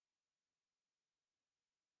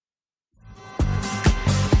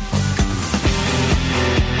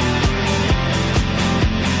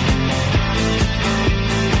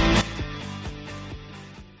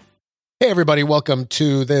Hey, everybody. Welcome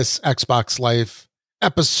to this Xbox Life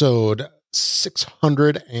episode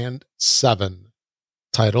 607,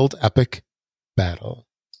 titled Epic Battle.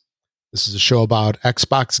 This is a show about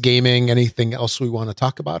Xbox gaming, anything else we want to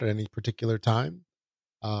talk about at any particular time.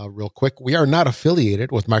 Real quick, we are not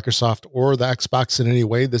affiliated with Microsoft or the Xbox in any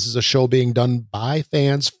way. This is a show being done by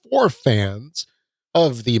fans for fans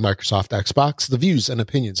of the Microsoft Xbox. The views and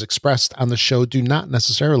opinions expressed on the show do not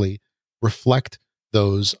necessarily reflect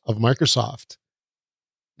those of Microsoft.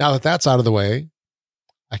 Now that that's out of the way,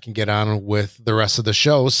 I can get on with the rest of the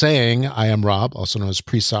show saying I am Rob, also known as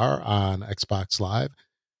Presar on Xbox Live.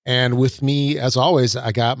 And with me, as always,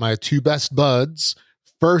 I got my two best buds.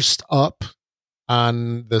 First up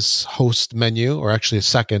on this host menu, or actually a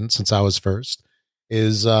second since I was first,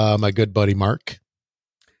 is my good buddy Mark.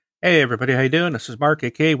 Hey everybody, how you doing? This is Mark,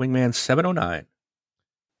 aka Wingman 709.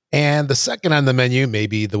 And the second on the menu,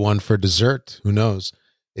 maybe the one for dessert, who knows,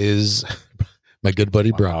 is my good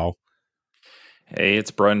buddy Brun. Hey,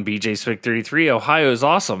 it's Brun BJ-Swig33. Ohio is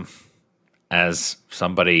awesome, as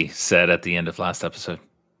somebody said at the end of last episode.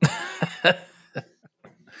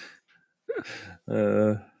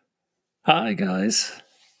 Hi, guys.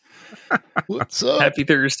 What's up? Happy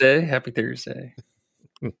Thursday. Happy Thursday.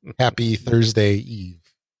 Happy Thursday Eve.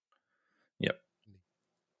 Yep.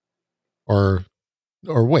 Or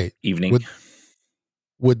wait. Evening.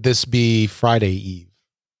 Would this be Friday Eve?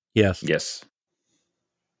 Yes. Yes.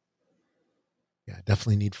 Yeah, I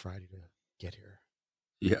definitely need Friday to get here.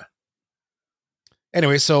 Yeah.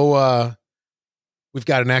 Anyway, so we've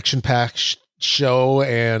got an action-packed show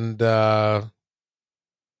and a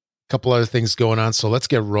couple other things going on. So let's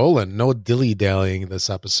get rolling. No dilly-dallying this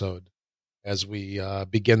episode as we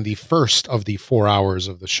begin the first of the 4 hours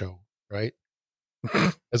of the show, right?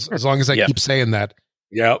 As long as I keep saying that.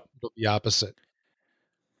 Yep. The opposite.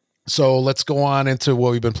 So let's go on into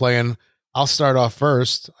what we've been playing. I'll start off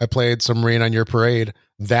first. I played some Rain on Your Parade.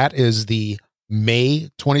 That is the May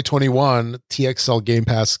 2021 TXL Game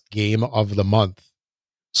Pass Game of the Month.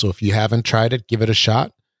 So if you haven't tried it, give it a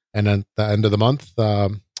shot. And then at the end of the month,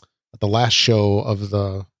 at the last show of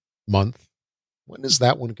the month, when is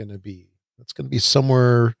that one going to be? It's going to be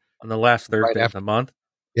somewhere on the last Thursday right of the month.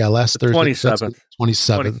 Yeah, last Thursday. 27th.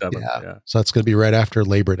 27th. Yeah. So that's going to be right after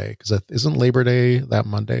Labor Day. Because isn't Labor Day that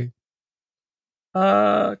Monday?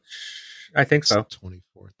 I think so.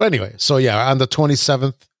 24th. But anyway, so yeah, on the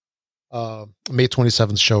 27th, May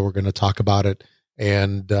 27th show, we're going to talk about it.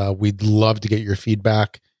 And we'd love to get your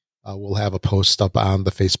feedback. We'll have a post up on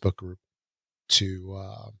the Facebook group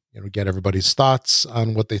to get everybody's thoughts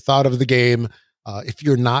on what they thought of the game. If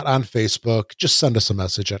you're not on Facebook, just send us a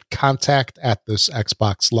message at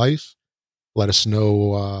contact@thisxboxlife. Let us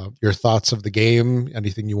know your thoughts of the game,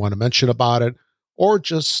 anything you want to mention about it, or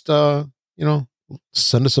just, send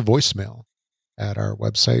us a voicemail at our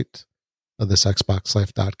website,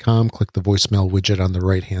 thisxboxlife.com. Click the voicemail widget on the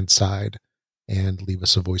right-hand side and leave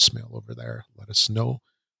us a voicemail over there. Let us know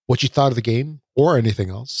what you thought of the game or anything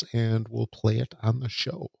else, and we'll play it on the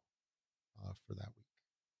show for that week.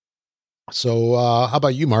 So how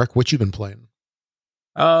about you, Mark? What you been playing?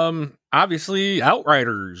 Obviously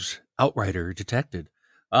Outrider Detected.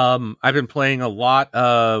 I've been playing a lot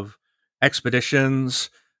of Expeditions.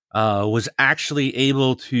 Was actually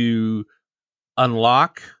able to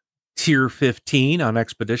unlock tier 15 on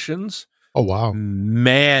Expeditions. Oh, wow.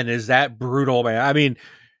 Man, is that brutal, man. I mean,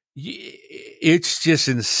 it's just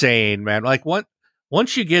insane, man. Like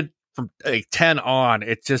once you get from 10 on,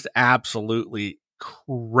 it's just absolutely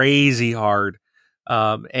crazy hard.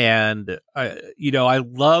 And I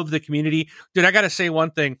love the community. Dude, I got to say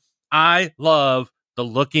one thing. I love the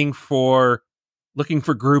looking for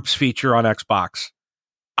groups feature on Xbox.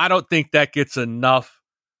 I don't think that gets enough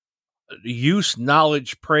use,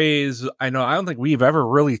 knowledge, praise. I don't think we've ever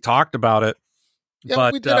really talked about it. Yeah,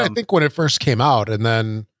 but we did, I think, when it first came out, and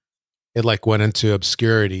then it went into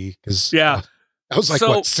obscurity because that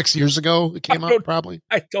was 6 years ago it came out, probably.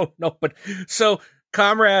 I don't know, but so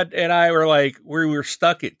Comrade and I were we were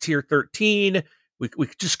stuck at tier 13. We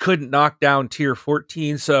just couldn't knock down tier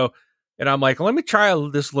 14. So, and I'm like, let me try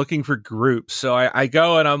this looking for groups. So I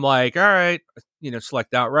go and I'm like, all right,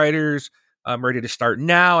 select Outriders. I'm ready to start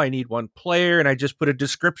now. I need one player. And I just put a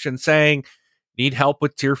description saying, need help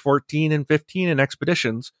with tier 14 and 15 and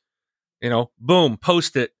Expeditions. Boom,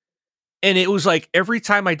 post it. And it was every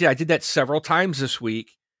time I did that several times this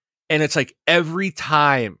week. And it's every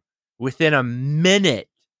time within a minute,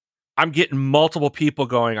 I'm getting multiple people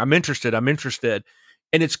going, I'm interested.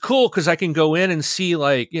 And it's cool because I can go in and see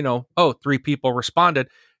 3 people responded.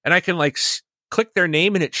 And I can click their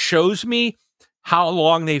name and it shows me how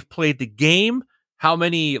long they've played the game, how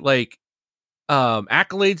many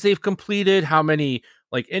accolades they've completed, how many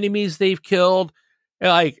like enemies they've killed,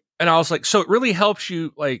 and I was like, so it really helps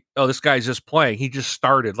you like, oh, this guy's just playing. He just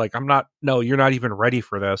started. Like, you're not even ready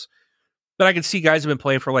for this. But I can see guys have been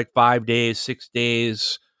playing for like 5 days, 6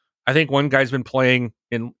 days. I think one guy's been playing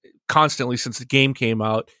constantly since the game came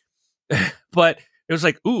out. But it was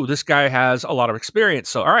like, ooh, this guy has a lot of experience.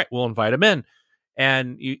 So, all right, we'll invite him in.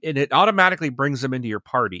 And it automatically brings them into your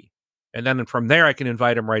party. And then from there, I can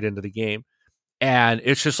invite him right into the game. And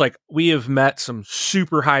it's just like, we have met some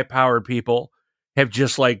super high powered people have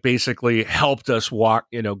just like basically helped us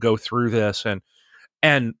go through this.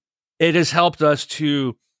 And it has helped us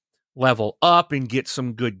to level up and get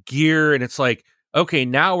some good gear. And it's like, okay,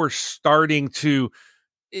 now we're starting to,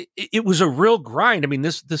 it was a real grind. I mean,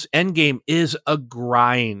 this end game is a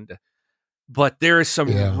grind, but there is some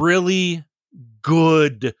really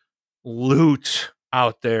good loot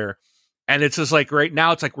out there. And it's just like right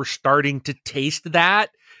now, it's like we're starting to taste that.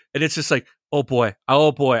 And it's just like, oh boy,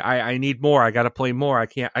 I need more. I got to play more.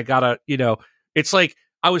 It's like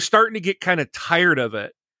I was starting to get kind of tired of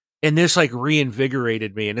it. And this like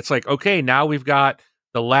reinvigorated me. And it's like, okay, now we've got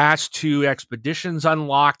the last 2 expeditions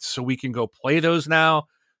unlocked, so we can go play those now.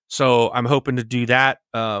 So I'm hoping to do that.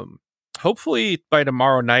 Hopefully by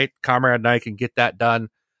tomorrow night, Comrade and I can get that done.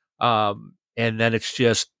 And then it's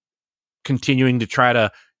just continuing to try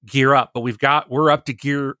to gear up. But we're up to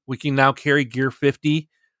gear. We can now carry gear 50.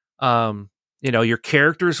 Your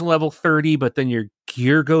character's level 30, but then your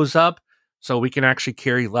gear goes up. So we can actually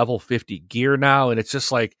carry level 50 gear now. And it's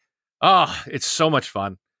just like, it's so much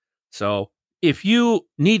fun. So if you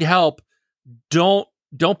need help, don't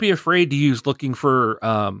be afraid to use looking for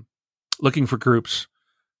groups.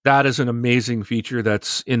 That is an amazing feature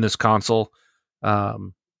that's in this console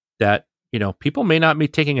that people may not be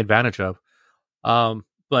taking advantage of.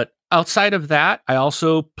 But outside of that, I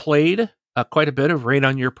also played quite a bit of Rain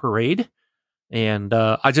on Your Parade. And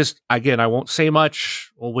I won't say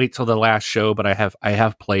much. We'll wait till the last show, but I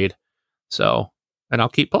have played. So, and I'll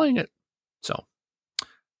keep playing it. So,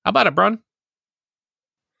 how about it, Brun?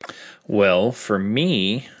 Well, for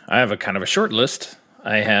me, I have a kind of a short list.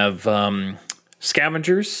 I have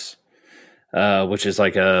Scavengers, which is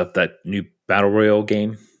like that new Battle Royale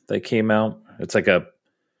game that came out. It's like a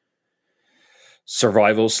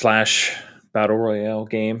survival / Battle Royale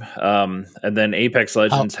game. And then Apex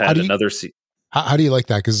Legends had another... How do you like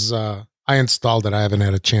that? Because I installed it. I haven't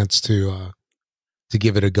had a chance to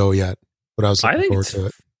give it a go yet, but I was looking forward to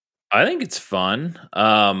it. I think it's fun.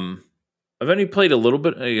 I've only played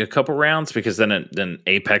a couple rounds, because then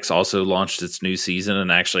Apex also launched its new season, and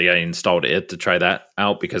actually I installed it to try that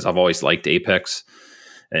out because I've always liked Apex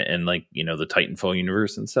and like the Titanfall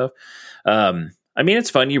universe and stuff. I mean, it's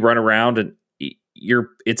fun. You run around and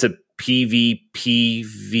it's a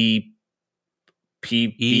PvP. Yeah,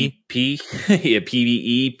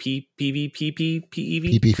 PvE, PvP,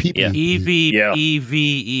 yeah,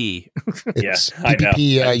 EVE. It's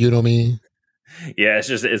PvP, you know me. Yeah,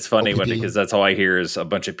 it's funny because that's all I hear is a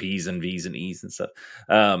bunch of P's and V's and E's and stuff.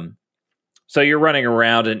 So you're running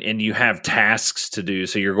around and you have tasks to do.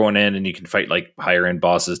 So you're going in and you can fight like higher end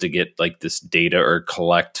bosses to get like this data or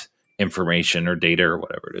collect information or data or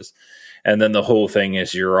whatever it is. And then the whole thing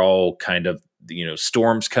is you're all kind of,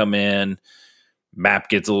 storms come in, map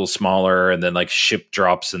gets a little smaller, and then like ship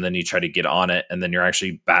drops, and then you try to get on it, and then you're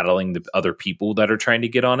actually battling the other people that are trying to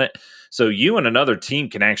get on it. So you and another team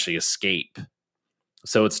can actually escape.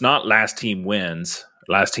 So it's not last team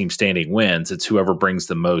standing wins. It's whoever brings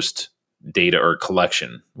the most data or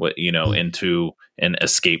collection, into an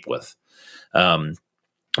escape with.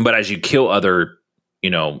 But as you kill other,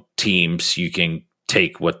 teams, you can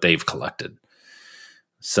take what they've collected.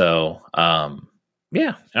 So,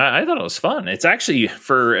 yeah, I thought it was fun. It's actually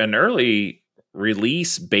for an early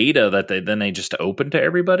release beta that they just opened to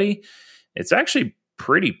everybody. It's actually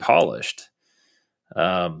pretty polished.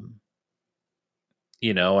 And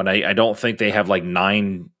I don't think they have like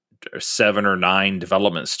 7 or 9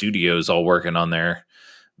 development studios all working on their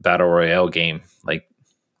Battle Royale game like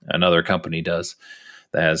another company does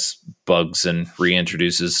that has bugs and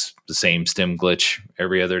reintroduces the same stem glitch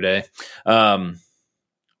every other day.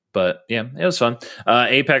 But yeah, it was fun.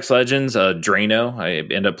 Apex Legends, Drano. I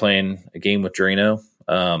ended up playing a game with Drano.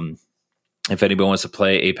 If anybody wants to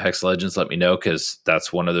play Apex Legends, let me know, because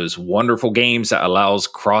that's one of those wonderful games that allows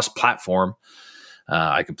cross-platform.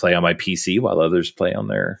 I can play on my PC while others play on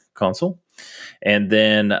their console. And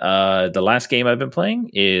then the last game I've been playing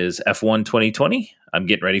is F1 2020. I'm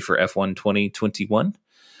getting ready for F1 2021.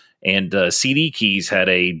 And CD Keys had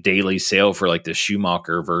a daily sale for like the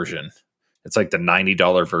Schumacher version. it's like the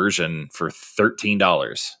 $90 version for $13.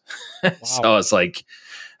 Wow. So I was like,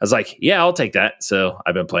 yeah, I'll take that. So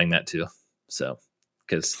I've been playing that too. So,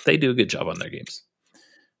 because they do a good job on their games.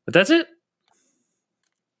 But that's it.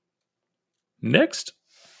 Next.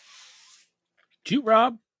 You,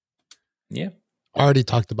 Rob? Yeah. I already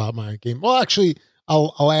talked about my game. Well, actually,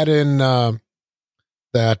 I'll add in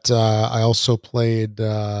that I also played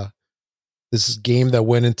this game that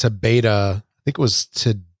went into beta. I think it was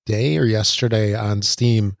today or yesterday on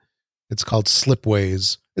Steam. It's called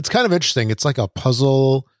Slipways. It's kind of interesting. It's like a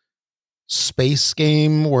puzzle space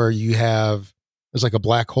game where there's like a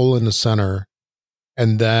black hole in the center,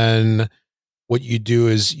 and then what you do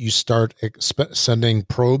is you start sending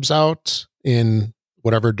probes out in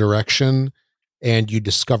whatever direction, and you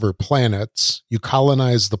discover planets. You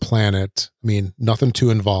colonize the planet. I mean, nothing too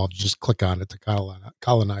involved. You just click on it to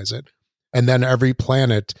colonize it. And then every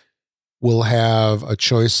planet will have a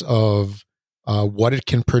choice of what it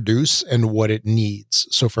can produce and what it needs.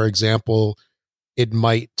 So, for example, it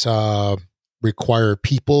might require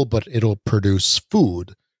people, but it'll produce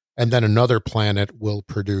food. And then another planet will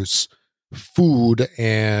produce food,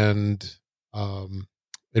 and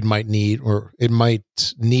it might need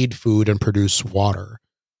food and produce water.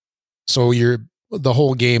 So the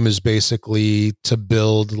whole game is basically to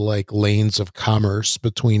build like lanes of commerce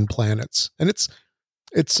between planets, and it's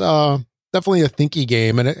definitely a thinky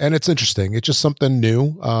game, and it's interesting. It's just something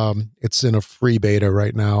new. It's in a free beta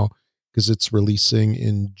right now because it's releasing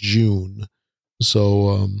in June.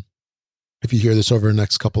 So if you hear this over the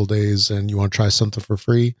next couple of days and you want to try something for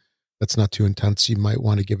free that's not too intense, you might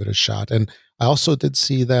want to give it a shot. And I also did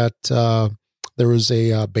see that there was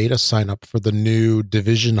a beta sign up for the new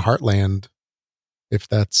Division Heartland. If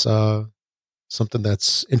that's something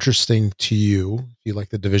that's interesting to you, if you like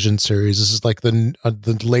the Division series, this is like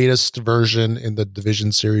the latest version in the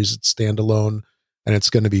Division series. It's standalone, and it's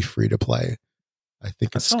going to be free to play. I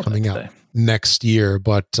think it's coming out next year,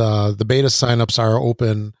 but the beta signups are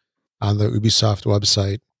open on the Ubisoft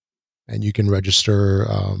website, and you can register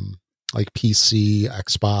like PC,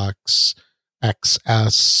 Xbox,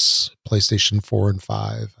 XS, PlayStation 4 and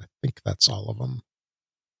 5. I think that's all of them.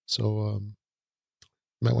 So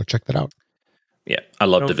you might want to check that out. Yeah, I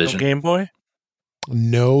love Division. No Game Boy?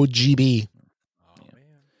 No GB. Oh,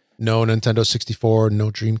 man. No Nintendo 64,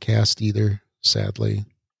 no Dreamcast either, sadly.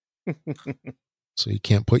 So you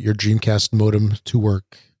can't put your Dreamcast modem to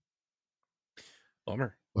work.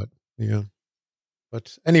 Bummer. But yeah.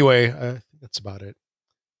 But anyway, I think that's about it.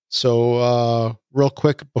 So real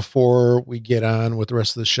quick before we get on with the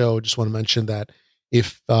rest of the show, just want to mention that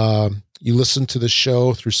if you listen to the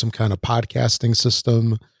show through some kind of podcasting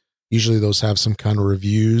system, usually those have some kind of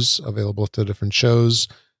reviews available to different shows.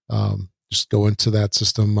 Just go into that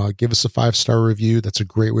system, give us a 5-star review. That's a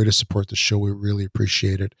great way to support the show. We really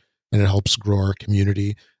appreciate it. And it helps grow our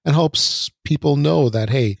community and helps people know that,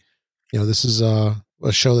 hey, this is a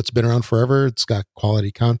show that's been around forever. It's got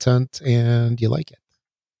quality content and you like it.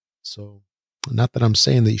 So not that I'm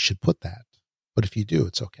saying that you should put that, but if you do,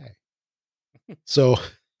 it's okay. So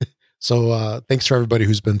thanks for everybody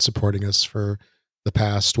who's been supporting us for the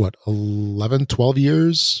past, 11, 12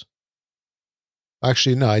 years?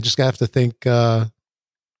 Actually, no, I just have to think how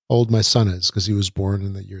old my son is because he was born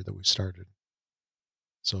in the year that we started.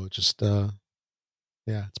 So it just, yeah,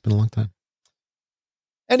 it's been a long time.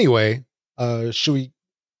 Anyway, should we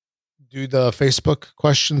do the Facebook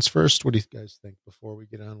questions first? What do you guys think before we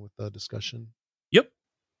get on with the discussion? Yep.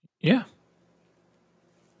 Yeah.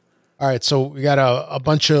 All right. So we got a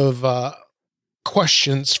bunch of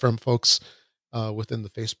questions from folks within the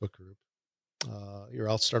Facebook group. Here,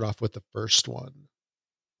 I'll start off with the first one.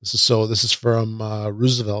 This is from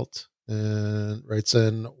Roosevelt, and writes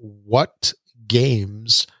in, what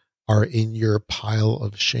games are in your pile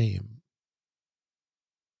of shame?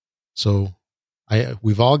 So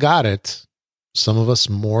we've all got it. Some of us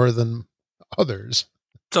more than others.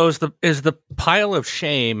 So is the pile of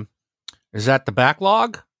shame, is that the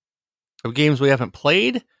backlog of games we haven't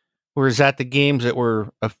played, or is that the games that we're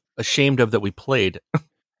ashamed of that we played?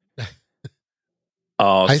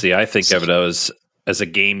 Oh, I think of it as a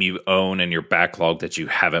game you own in your backlog that you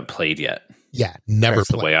haven't played yet. Yeah, never. That's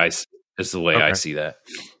the way I see that.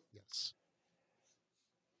 Yes.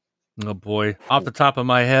 Oh boy! Off the top of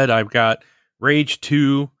my head, I've got Rage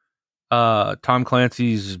 2, Tom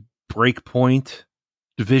Clancy's Breakpoint,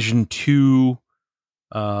 Division 2.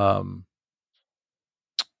 Those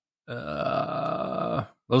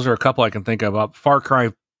are a couple I can think of. Far Cry.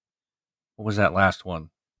 What was that last one?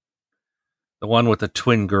 The one with the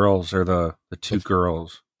twin girls, or the two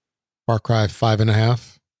girls. Far Cry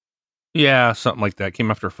 5.5. Yeah, something like that.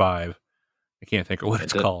 Came after 5. I can't think of what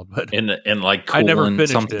it's called, but in like I never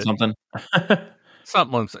finished something.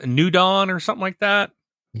 Something New Dawn or something like that.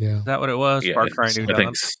 Yeah. Is that what it was? Yeah, Far Cry New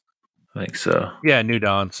Dawn. I think so. Yeah, New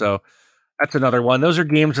Dawn. So that's another one. Those are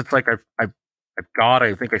games that's like I've got.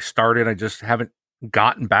 I think I started. I just haven't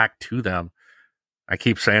gotten back to them. I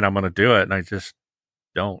keep saying I'm going to do it, and I just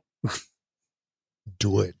don't.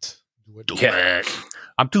 Do it. Yeah.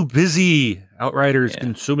 I'm too busy. Outriders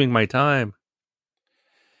consuming my time.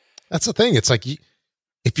 That's the thing. It's like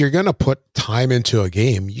if you're going to put time into a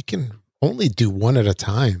game, you can only do one at a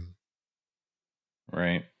time.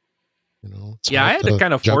 Right. You know. I had to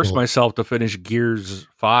kind of force myself to finish Gears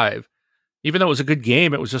 5. Even though it was a good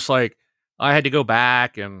game, it was just like I had to go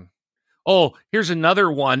back and here's another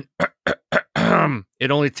one.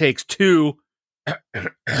 It only takes 2. Oh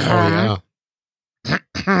yeah.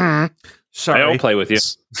 Sorry. I'll play with you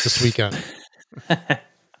this weekend.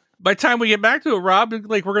 By the time we get back to it, Rob,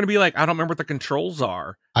 like we're gonna be like, I don't remember what the controls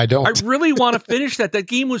are. I don't. I really want to finish that. That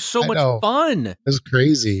game was so much fun. It was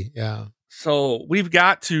crazy. Yeah. So we've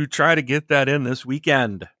got to try to get that in this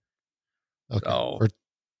weekend. Okay. So,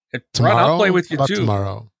 tomorrow, I'll play with you too.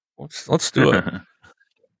 Tomorrow. Let's do it.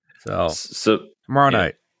 So tomorrow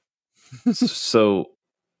night. so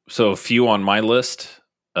a few on my list.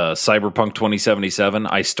 Cyberpunk 2077.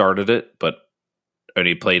 I started it, but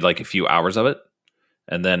only played like a few hours of it.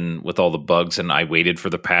 And then with all the bugs, and I waited for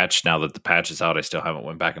the patch. Now that the patch is out, I still haven't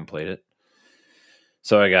went back and played it.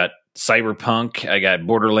 So I got Cyberpunk. I got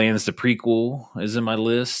Borderlands, the prequel is in my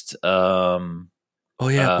list. Borderlands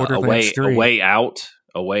 3. A Way Out.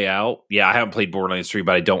 Yeah, I haven't played Borderlands 3,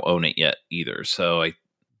 but I don't own it yet either. So I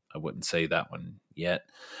wouldn't say that one yet.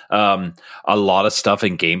 A lot of stuff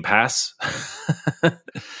in Game Pass.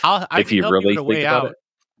 If you really think about it.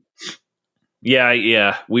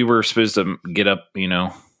 Yeah. We were supposed to get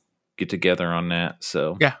together on that.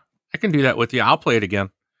 So yeah, I can do that with you. I'll play it again.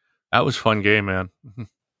 That was a fun game, man.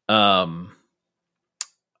 I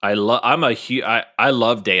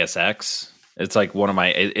love Deus Ex. It's like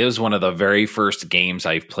it was one of the very first games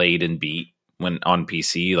I've played and beat when on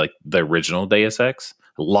PC, like the original Deus Ex.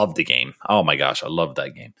 Love the game. Oh my gosh, I love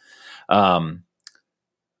that game.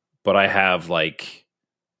 But I have like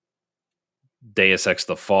Deus Ex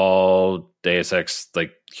The Fall, Deus Ex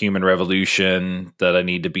like Human Revolution that I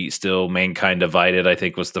need to beat still. Mankind Divided, I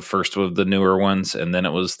think, was the first of the newer ones, and then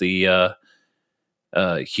it was the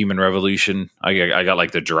Human Revolution. I got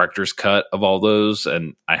like the director's cut of all those,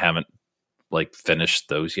 and I haven't like finished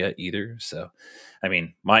those yet either. So, I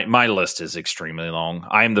mean, my list is extremely long.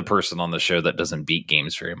 I'm the person on the show that doesn't beat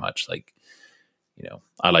games very much. Like,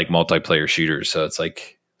 I like multiplayer shooters, so it's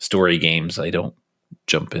like story games I don't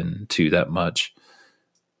jump into that much.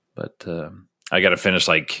 But I got to finish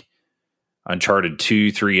like Uncharted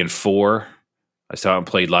 2, 3, and 4. I still haven't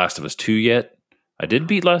played Last of Us 2 yet. I did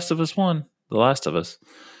beat Last of Us 1, The Last of Us.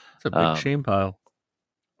 It's a big shame pile.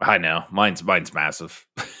 I know. Mine's massive.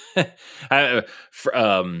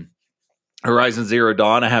 Horizon Zero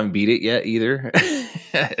Dawn, I haven't beat it yet either.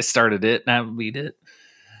 I started it and I haven't beat it.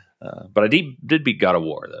 But I did beat God of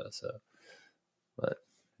War though. So, but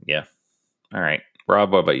yeah. All right.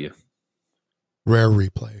 Rob, what about you? Rare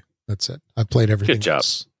Replay. That's it. I've played everything. Good job.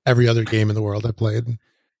 Else. Every other game in the world I played,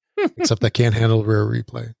 except I can't handle Rare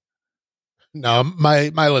Replay. No, my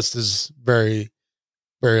list is very,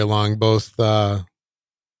 very long, both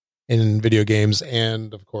in video games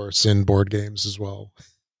and, of course, in board games as well.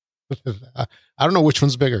 I don't know which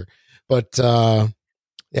one's bigger, but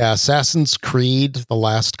Assassin's Creed, the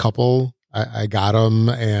last couple, I got them,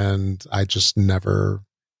 and I just never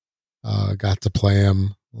got to play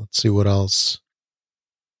them. Let's see what else.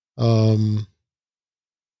 I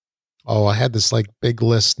had this like big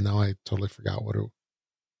list. Now I totally forgot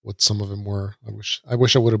what some of them were. I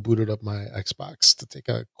wish I would have booted up my Xbox to take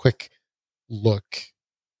a quick look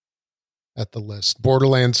at the list.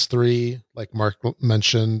 Borderlands 3, like Mark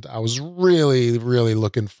mentioned, I was really, really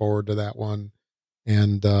looking forward to that one.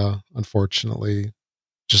 And unfortunately,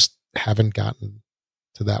 just haven't gotten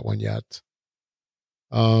to that one yet.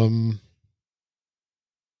 Ton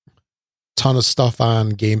of stuff on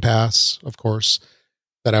Game Pass, of course,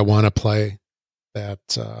 that I want to play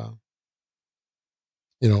that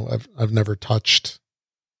I've never touched.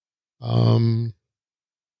 The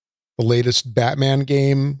latest Batman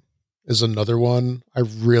game is another one. I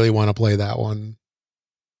really want to play that one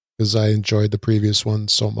because I enjoyed the previous one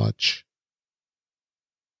so much.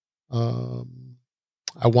 I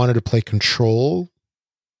wanted to play Control.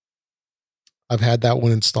 I've had that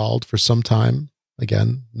one installed for some time.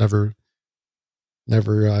 Again, never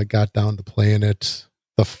got down to playing it.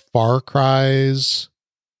 The Far Cries.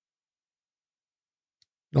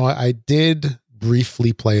 No, I did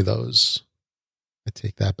briefly play those. I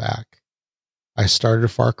take that back. I started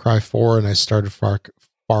Far Cry 4 and I started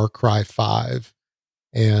Far Cry 5.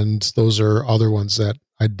 And those are other ones that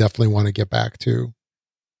I definitely want to get back to.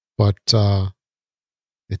 But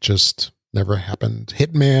it just never happened.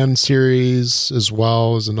 Hitman series as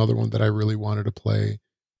well is another one that I really wanted to play.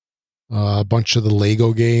 A bunch of the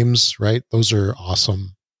Lego games, right? Those are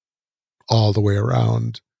awesome all the way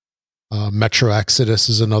around. Metro Exodus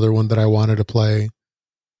is another one that I wanted to play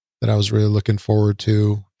that I was really looking forward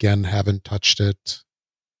to. Again, haven't touched it.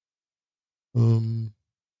 Those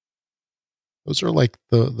are like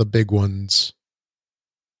the big ones,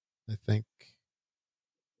 I think.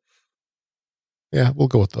 Yeah, we'll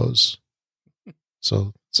go with those.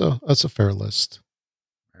 So that's a fair list.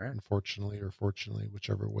 All right. Unfortunately or fortunately,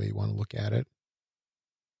 whichever way you want to look at it.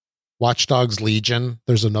 Watch Dogs Legion.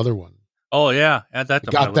 There's another one. Oh yeah, add that.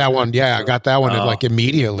 To Got that one. Yeah, I got that one like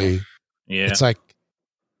immediately. Yeah, it's like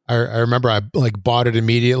I remember I like bought it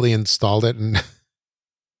immediately, installed it, and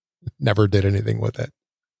never did anything with it.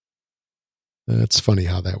 It's funny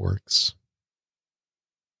how that works.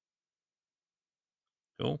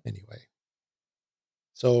 Cool. Anyway,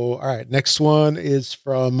 so all right, next one is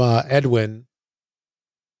from Edwin.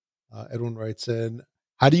 Edwin writes in,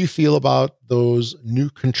 how do you feel about those new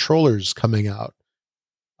controllers coming out?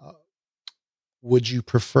 Would you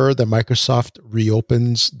prefer that Microsoft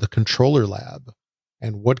reopens the controller lab?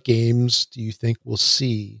 And what games do you think we'll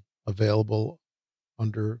see available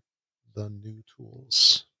under the new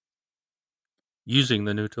tools? Using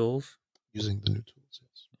the new tools? Using the new tools,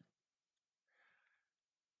 yes.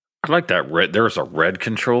 I like that red. There was a red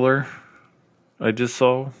controller I just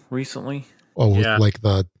saw recently. Oh, with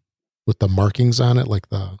with the markings on it, like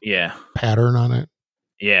the pattern on it.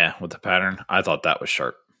 Yeah, with the pattern. I thought that was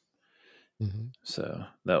sharp. Mm-hmm. So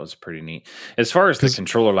that was pretty neat. As far as the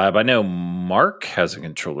controller lab, I know Mark has a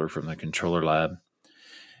controller from the controller lab.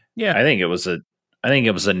 Yeah, I think it was a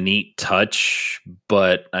neat touch,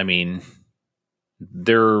 but I mean,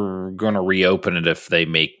 they're going to reopen it if they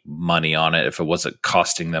make money on it. If it wasn't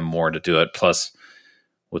costing them more to do it, plus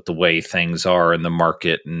with the way things are in the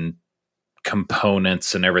market and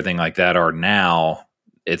components and everything like that are now,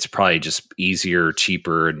 it's probably just easier,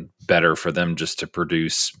 cheaper, and better for them just to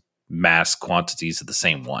produce mass quantities of the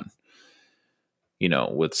same one,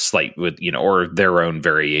 or their own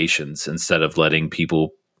variations instead of letting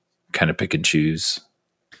people kind of pick and choose.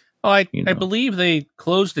 Well, I believe they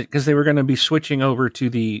closed it because they were going to be switching over to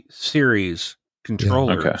the series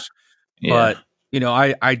controllers. Okay. Yeah.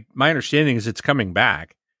 But my understanding is it's coming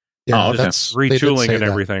back. Yeah, that's retooling and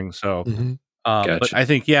everything. So, mm-hmm. Gotcha. But I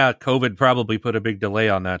think COVID probably put a big delay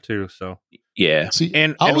on that too. So yeah,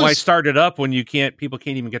 and why start it up when people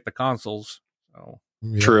can't even get the consoles? So.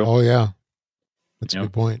 Yeah. True. Oh yeah, that's a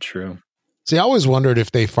good point. True. See, I always wondered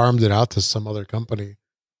if they farmed it out to some other company,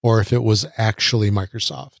 or if it was actually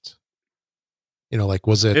Microsoft. Like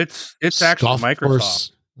was it? It's actually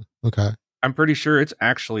Microsoft. Okay, I'm pretty sure it's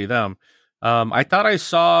actually them. I thought I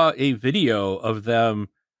saw a video of them.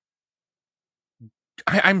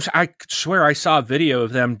 I swear I saw a video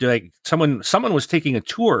of them doing someone was taking a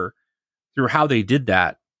tour through how they did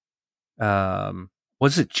that.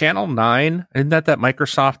 Was it Channel 9? Isn't that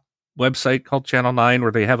Microsoft website called Channel 9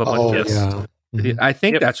 where they have a bunch of yeah. I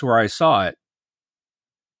think that's where I saw it.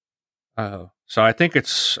 So I think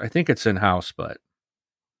it's in-house, but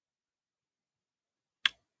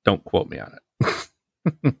don't quote me on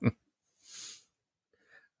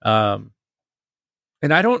it.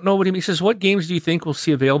 And I don't know what he says. What games do you think we'll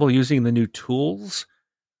see available using the new tools?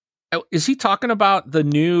 Is he talking about the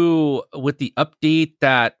new with the update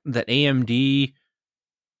that AMD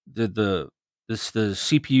the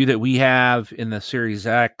CPU that we have in the Series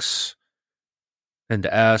X and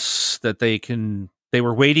S that they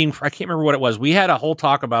were waiting for? I can't remember what it was. We had a whole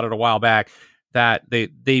talk about it a while back that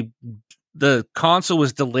the console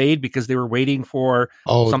was delayed because they were waiting for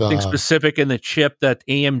something specific in the chip that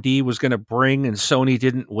AMD was going to bring, and Sony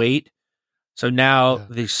didn't wait. So now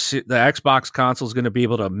the Xbox console is going to be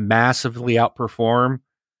able to massively outperform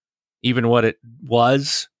even what it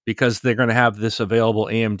was because they're going to have this available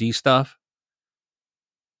AMD stuff.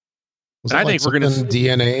 I think we're going to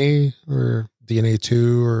DNA or DNA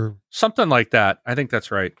 2 or something like that. I think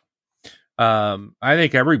that's right. I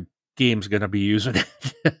think every game's going to be using it.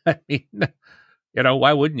 I mean,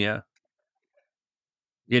 why wouldn't you?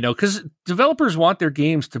 Because developers want their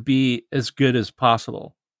games to be as good as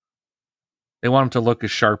possible. They want them to look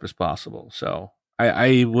as sharp as possible. So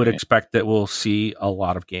I would expect that we'll see a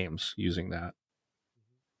lot of games using that.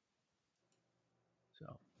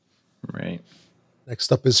 So, right.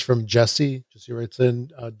 Next up is from Jesse. Jesse writes in,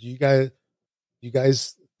 do you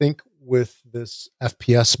guys think with this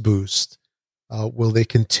FPS boost, will they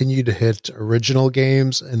continue to hit original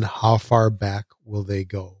games, and how far back will they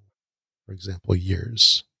go? For example,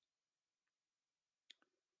 years.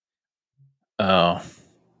 Oh,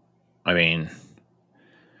 I mean,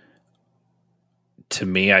 to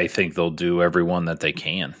me, I think they'll do everyone that they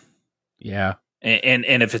can. Yeah. And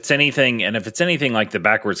if it's anything like the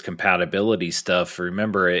backwards compatibility stuff,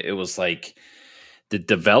 remember it was like the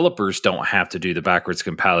developers don't have to do the backwards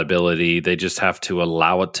compatibility. They just have to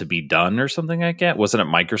allow it to be done or something like that. Wasn't it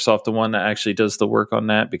Microsoft the one that actually does the work on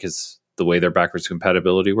that because the way their backwards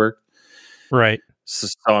compatibility worked? Right. So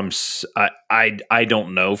I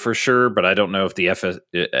don't know for sure, but I don't know if the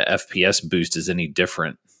FPS boost is any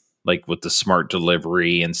different, like with the smart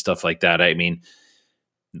delivery and stuff like that. I mean,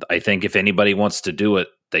 I think if anybody wants to do it,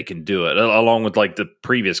 they can do it, along with like the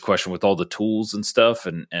previous question with all the tools and stuff.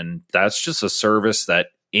 And that's just a service that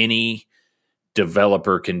any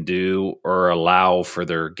developer can do or allow for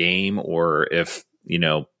their game, or if,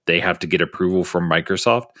 they have to get approval from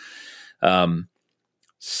Microsoft.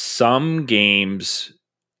 Some games,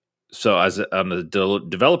 so as on the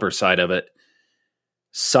developer side of it,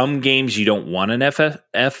 some games you don't want an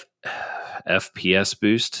FPS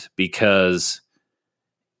boost because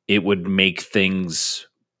it would make things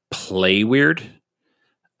play weird.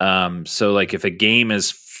 So like if a game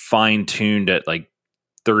is fine tuned at like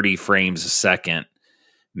 30 frames a second,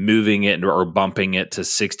 moving it or bumping it to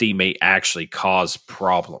 60 may actually cause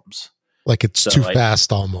problems. Like it's too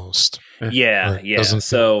fast almost. Yeah.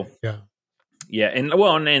 So yeah.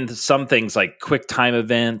 And some things like quick time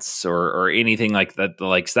events or anything like that,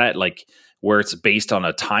 like where it's based on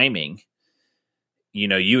a timing,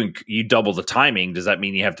 you double the timing. Does that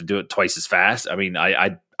mean you have to do it twice as fast? I mean,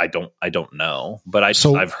 I don't know, but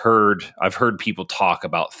I've heard people talk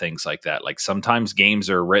about things like that. Like sometimes games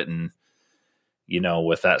are written,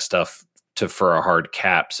 with that stuff for a hard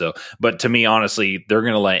cap. So, but to me, honestly, they're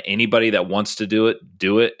going to let anybody that wants to do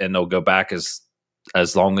it, and they'll go back as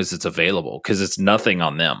long as it's available, because it's nothing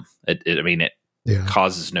on them. It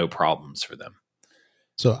causes no problems for them.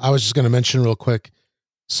 So I was just going to mention real quick.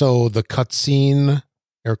 So the cutscene,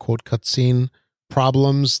 air quote cutscene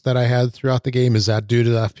problems that I had throughout the game, is that due to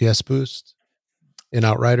the FPS boost in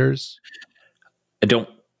Outriders? I don't.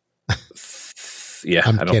 Yeah,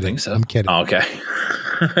 I don't think so. I'm kidding. Oh, okay.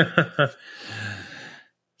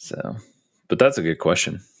 So, but that's a good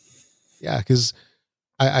question. Yeah, because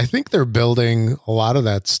I think they're building a lot of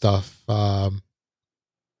that stuff, into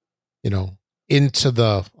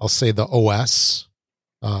I'll say the OS,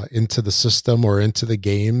 into the system or into the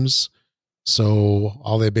games. So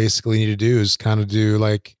all they basically need to do is kind of do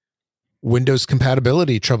like Windows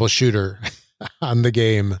compatibility troubleshooter on the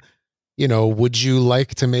game. Would you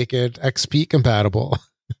like to make it XP compatible?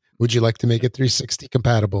 Would you like to make it 360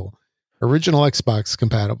 compatible? Original Xbox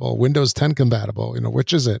compatible? Windows 10 compatible?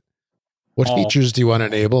 Which is it? What features do you want to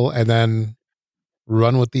enable? And then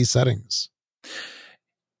run with these settings.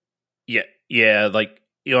 Yeah. Like,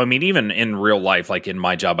 even in real life, like in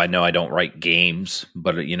my job, I know I don't write games,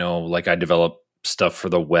 but like I develop stuff for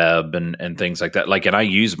the web and things like that. Like, and I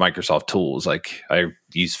use Microsoft tools. Like I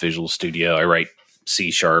use Visual Studio, I write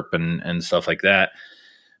C# and stuff like that.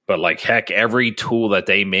 But like, heck, every tool that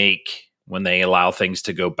they make, when they allow things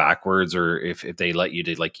to go backwards, or if they let you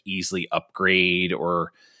to like easily upgrade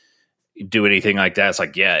or do anything like that, it's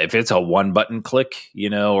like, yeah, if it's a one button click,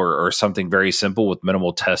 or something very simple with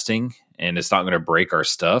minimal testing, and it's not going to break our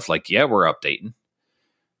stuff, like, yeah, we're updating.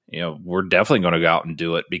 We're definitely going to go out and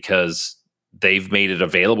do it because they've made it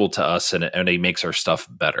available to us, and it makes our stuff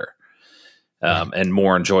better, and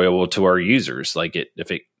more enjoyable to our users. Like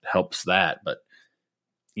if it helps that, but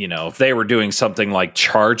if they were doing something like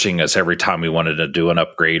charging us every time we wanted to do an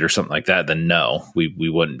upgrade or something like that, then no, we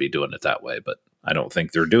wouldn't be doing it that way. But I don't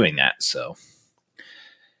think they're doing that. So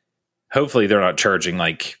hopefully they're not charging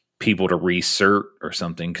like people to recert or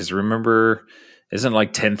something. Because remember, isn't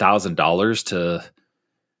like $10,000 to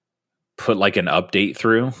put like an update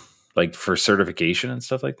through, like for certification and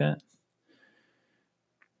stuff like that?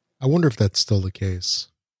 I wonder if that's still the case.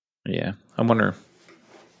 Yeah, I wonder.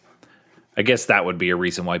 I guess that would be a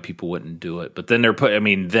reason why people wouldn't do it. But then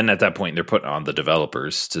then at that point, they're putting on the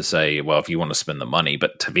developers to say, well, if you want to spend the money.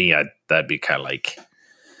 But to me, that'd be kind of like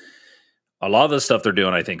a lot of the stuff they're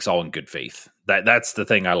doing, I think, is all in good faith. That's the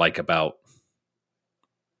thing I like about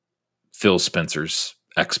Phil Spencer's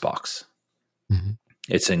Xbox. Mm-hmm.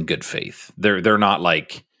 It's in good faith. They're not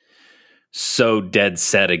like so dead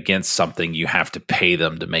set against something you have to pay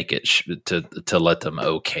them to make it to let them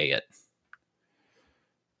okay it.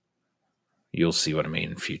 You'll see what I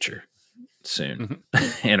mean in future soon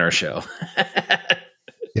in our show.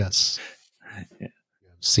 Yes. Yeah.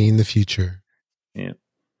 Seeing the future. Yeah.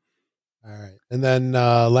 All right. And then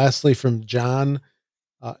lastly from John,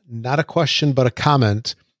 not a question, but a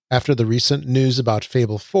comment. After the recent news about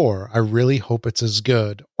Fable 4, I really hope it's as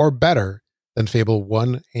good or better than Fable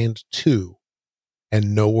 1 and 2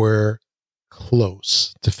 and nowhere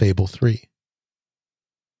close to Fable 3.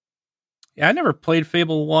 Yeah, I never played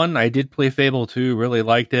Fable 1. I did play Fable 2, really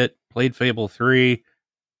liked it. Played Fable 3.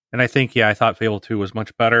 And I think, I thought Fable 2 was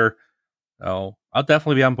much better. So I'll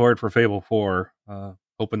definitely be on board for Fable 4.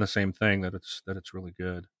 Hoping the same thing, that it's really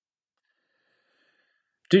good.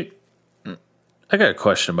 Dude, I got a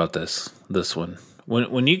question about this one.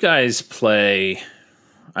 When you guys play,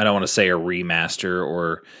 I don't want to say a remaster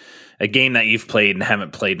or a game that you've played and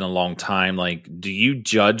haven't played in a long time, like, do you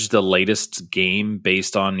judge the latest game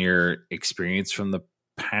based on your experience from the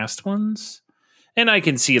past ones? And I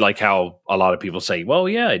can see like how a lot of people say, well,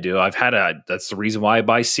 yeah, I do. That's the reason why I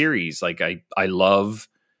buy series. Like I love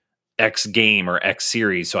X game or X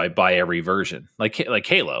series, so I buy every version. Like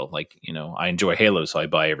Halo, like, I enjoy Halo, so I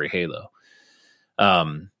buy every Halo.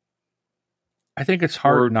 I think it's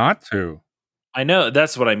hard not to. I know,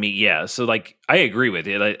 that's what I mean. Yeah, so like I agree with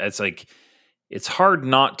it. It's like it's hard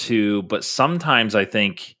not to, but sometimes I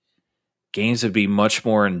think games would be much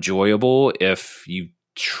more enjoyable if you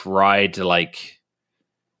tried to like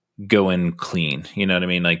go in clean. You know what I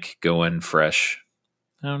mean? Like go in fresh.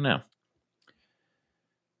 I don't know.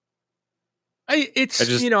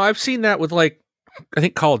 I've seen that with like, I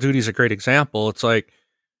think Call of Duty is a great example. It's like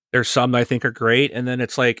there's some that I think are great, and then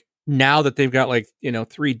it's like now that they've got like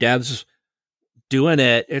 3 devs doing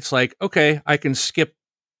it, it's like, okay, I can skip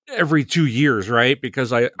every 2 years, right?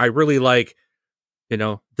 Because I really like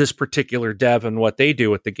this particular dev and what they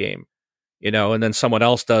do with the game, and then someone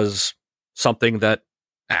else does something that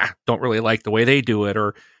don't really like the way they do it,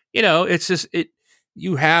 or it's just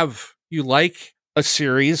you like a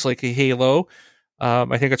series like a Halo.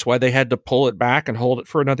 I think that's why they had to pull it back and hold it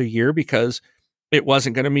for another year, because it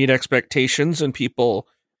wasn't going to meet expectations, and people,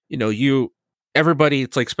 everybody,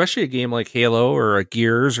 it's like, especially a game like Halo or a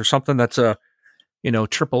Gears or something that's a,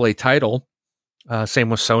 AAA title. Same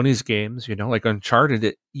with Sony's games, like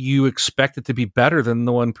Uncharted, you expect it to be better than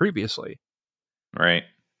the one previously. Right.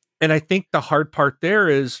 And I think the hard part there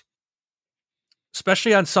is,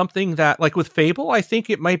 especially on something that, like with Fable, I think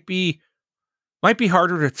it might be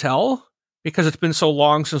harder to tell because it's been so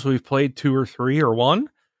long since we've played 2 or 3 or 1.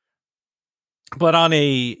 But on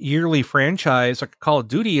a yearly franchise like Call of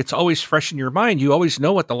Duty, it's always fresh in your mind. You always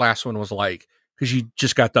know what the last one was like because you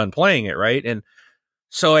just got done playing it, right? And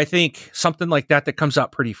so I think something like that comes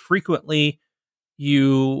out pretty frequently,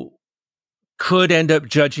 you could end up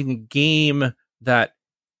judging a game that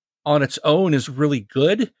on its own is really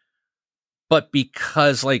good, but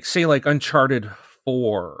because like, say like Uncharted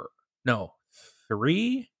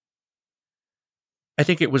 3, I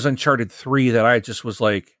think it was Uncharted 3 that I just was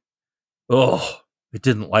like, oh, I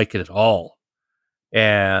didn't like it at all.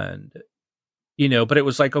 And, but it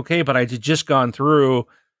was like, okay, but I had just gone through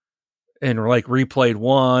and like replayed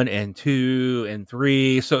 1 and 2 and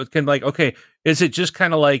 3. So it can like, okay, is it just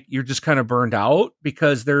kind of like you're just kind of burned out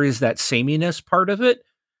because there is that sameness part of it,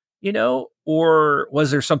 or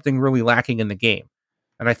was there something really lacking in the game?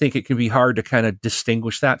 And I think it can be hard to kind of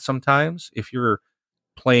distinguish that sometimes if you're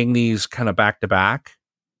playing these kind of back to back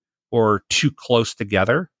or too close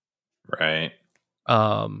together. Right.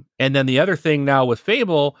 And then the other thing now with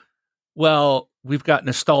Fable, well, we've got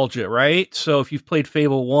nostalgia, right? So if you've played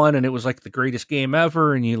Fable 1 and it was like the greatest game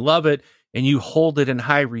ever and you love it and you hold it in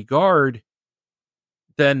high regard,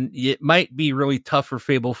 then it might be really tough for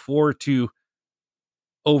Fable 4 to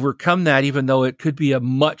overcome that, even though it could be a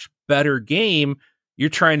much better game. You're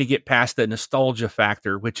trying to get past the nostalgia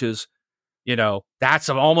factor, which is, that's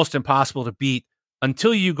almost impossible to beat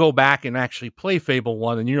until you go back and actually play Fable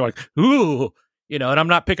 1 and you're like, ooh, and I'm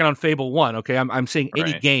not picking on Fable 1, okay? I'm saying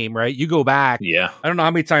any game, right? You go back. Yeah. I don't know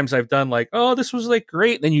how many times I've done like, oh, this was like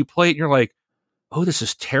great. And then you play it and you're like, oh, this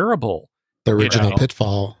is terrible. The original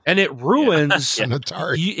Pitfall. And it ruins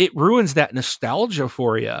it ruins that nostalgia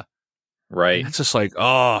for you. Right. And it's just like,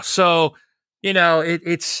 oh, so,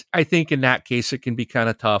 it's, I think in that case, it can be kind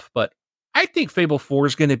of tough, but I think Fable 4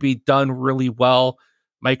 is going to be done really well.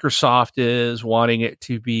 Microsoft is wanting it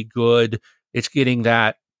to be good. It's getting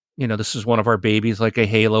that, this is one of our babies, like a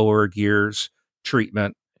Halo or a Gears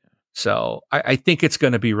treatment. So I think it's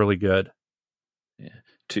going to be really good.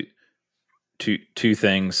 Yeah. Two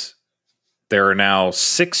things. There are now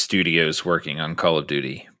 6 studios working on Call of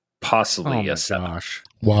Duty, possibly a 7th.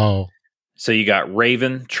 Wow. So you got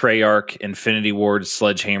Raven, Treyarch, Infinity Ward,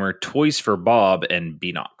 Sledgehammer, Toys for Bob, and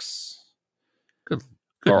Beanox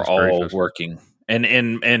are all working.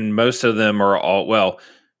 And most of them are all,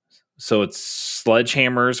 so it's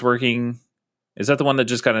Sledgehammer's working. Is that the one that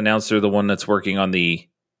just got announced, or the one that's working on the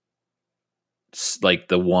single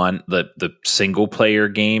player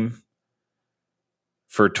game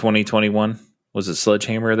for 2021? Was it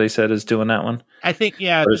Sledgehammer they said is doing that one? I think,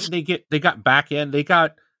 yeah, they got back in. They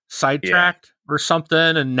got sidetracked or something,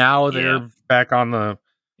 and now they're back on the...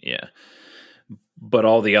 Yeah. But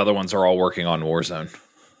all the other ones are all working on Warzone.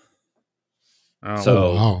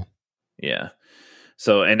 Oh, wow. Yeah.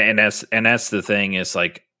 So, and that's the thing is,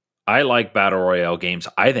 like, I like Battle Royale games.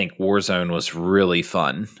 I think Warzone was really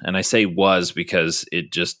fun. And I say was because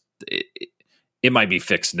it might be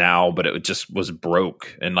fixed now, but it just was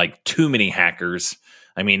broke, and like too many hackers.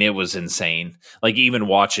 I mean, it was insane. Like, even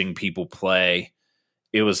watching people play,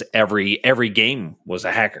 it was every game was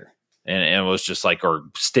a hacker, and it was just like, or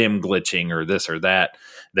stem glitching or this or that.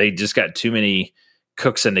 They just got too many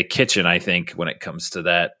cooks in the kitchen, I think, when it comes to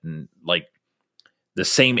that. And like the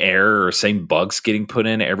same error or same bugs getting put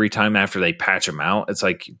in every time after they patch them out. It's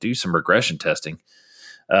like, do some regression testing.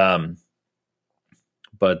 But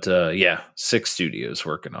 6 studios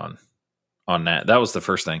working on that. That was the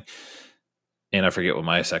first thing. And I forget what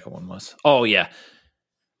my second one was. Oh, yeah.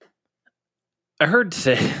 I heard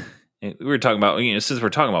today, we were talking about, since we're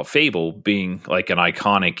talking about Fable being like an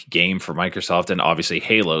iconic game for Microsoft, and obviously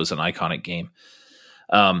Halo's an iconic game.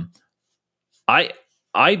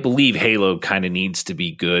 I believe Halo kind of needs to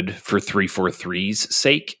be good for 343's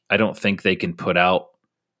sake. I don't think they can put out...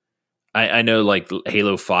 I know like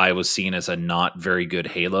Halo 5 was seen as a not very good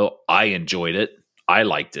Halo. I enjoyed it. I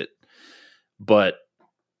liked it. But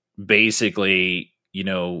basically,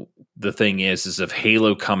 the thing is if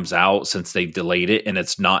Halo comes out, since they've delayed it and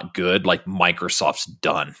it's not good, like, Microsoft's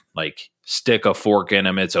done. Like, stick a fork in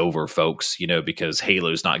them. It's over, folks, because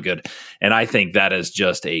Halo's not good. And I think that is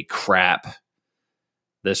just a crap.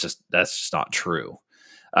 That's just not true.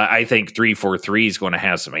 I think 343 is going to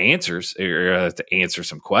have some answers, or to answer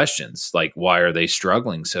some questions, like, why are they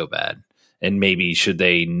struggling so bad? And maybe should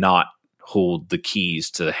they not hold the keys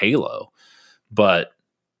to Halo? But,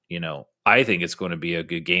 I think it's going to be a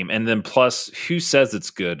good game. And then plus, who says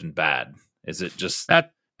it's good and bad? Is it just that's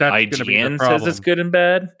IGN says it's good and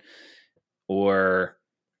bad? Or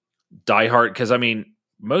diehard? Because, I mean,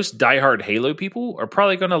 most diehard Halo people are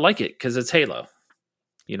probably going to like it because it's Halo.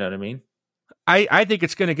 You know what I mean? I think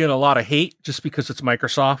it's going to get a lot of hate just because it's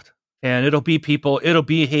Microsoft, and it'll be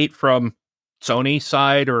hate from Sony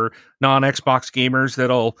side or non-Xbox gamers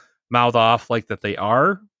that'll mouth off like that they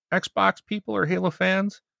are Xbox people or Halo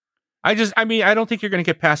fans. I don't think you're going to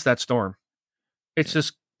get past that storm.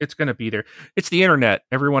 It's going to be there. It's the internet.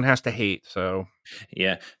 Everyone has to hate. So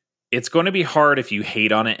yeah, it's going to be hard if you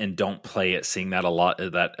hate on it and don't play it, seeing that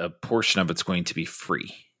a portion of it's going to be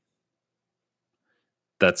free.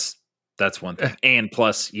 That's one thing. And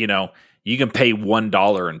plus, you can pay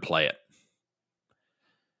 $1 and play it.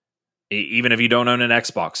 Even if you don't own an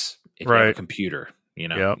Xbox, if you have a computer, you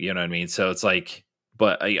know what I mean? So it's like,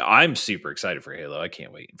 but I'm super excited for Halo. I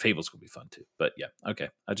can't wait. Fable's going to be fun too. But yeah, okay.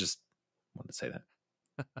 I just wanted to say that.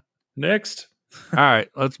 Next. All right,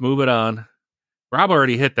 let's move it on. Rob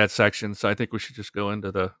already hit that section, so I think we should just go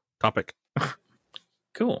into the topic.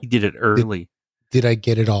 Cool. You did it early. Did I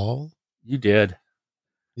get it all? You did.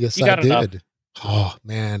 Yes, I did. Enough. Oh,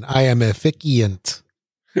 man. I am efficient.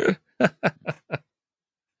 All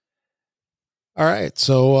right.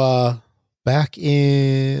 So back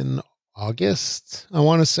in August, I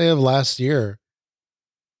want to say, of last year,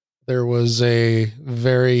 there was a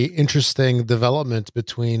very interesting development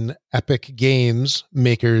between Epic Games,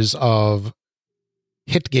 makers of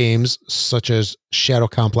hit games such as Shadow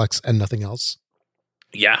Complex and Nothing Else.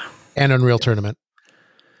 Yeah. And Unreal Tournament.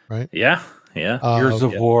 Right? Yeah. Yeah. Gears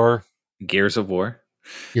of War.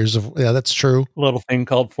 Yeah, that's true. A little thing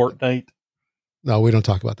called Fortnite. No, we don't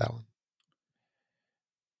talk about that one.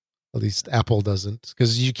 At least Apple doesn't,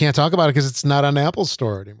 because you can't talk about it because it's not on Apple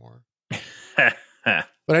Store anymore.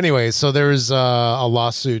 But anyway, so there's a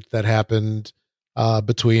lawsuit that happened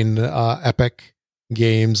between Epic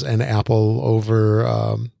Games and Apple over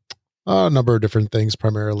a number of different things,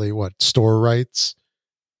 primarily store rights,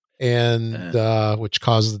 and which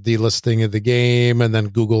caused the delisting of the game, and then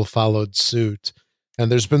Google followed suit. And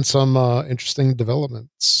there's been some interesting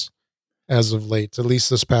developments as of late, at least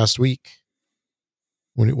this past week.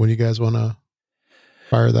 When you guys want to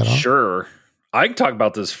fire that off? Sure. I can talk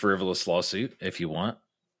about this frivolous lawsuit if you want.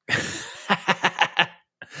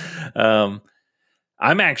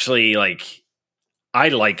 I'm actually I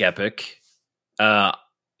like Epic.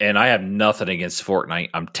 And I have nothing against Fortnite.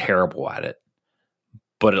 I'm terrible at it,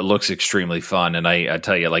 but it looks extremely fun. And I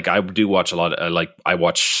tell you, like, I do watch a lot of, I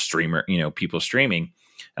watch people streaming,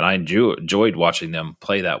 and I enjoyed watching them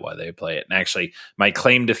play that while they play it. And actually, my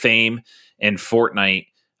claim to fame in Fortnite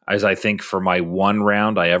is, I think, for my one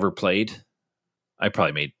round I ever played, I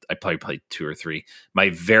probably played 2 or 3. My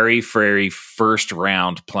very, very first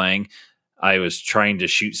round playing, I was trying to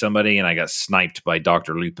shoot somebody and I got sniped by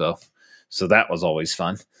Dr. Lupo. So that was always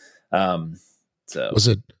fun. So was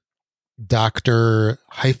it Dr.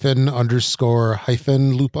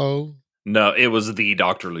 _ Lupo? No, it was the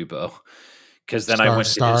Dr. Lupo. Because then I went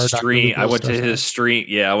to his stream. I went to his stream.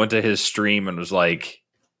 Yeah, I went to his stream and was like,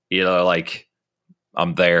 like,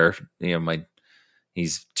 I'm there.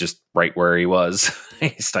 He's just right where he was. He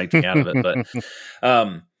sniped me out of it.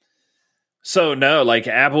 But so no, like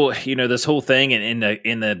Apple, this whole thing, and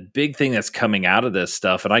in the big thing that's coming out of this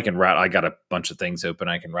stuff, and I got a bunch of things open.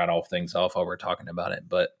 I can rattle things off while we're talking about it.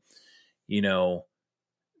 But,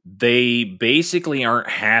 they basically aren't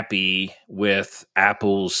happy with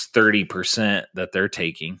Apple's 30% that they're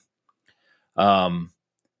taking. And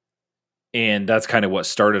that's kind of what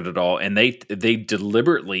started it all. And they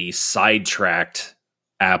deliberately sidetracked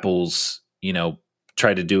Apple's,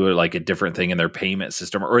 tried to do it like a different thing in their payment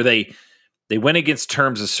system, or they went against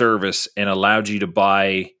terms of service and allowed you to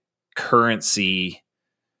buy currency,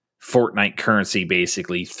 Fortnite currency,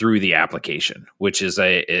 basically through the application, which is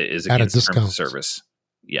against terms of service.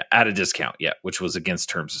 Yeah, at a discount. Yeah, which was against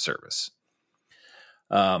terms of service.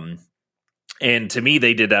 And to me,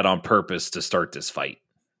 they did that on purpose to start this fight,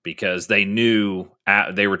 because they knew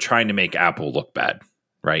they were trying to make Apple look bad,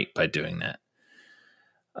 right, by doing that.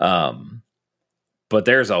 But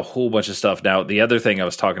there's a whole bunch of stuff. Now, the other thing I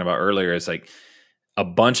was talking about earlier is like a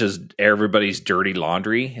bunch of everybody's dirty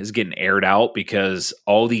laundry is getting aired out, because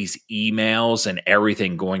all these emails and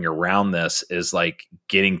everything going around this is like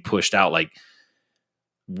getting pushed out. Like,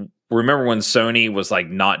 remember when Sony was like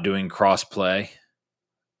not doing crossplay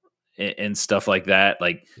and stuff like that?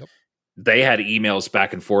 Like, yep. They had emails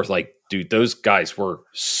back and forth. Like, dude, those guys were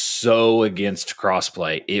so against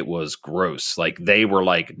crossplay. It was gross. Like, they were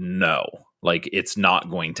like, no, like, it's not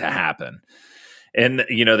going to happen. And, the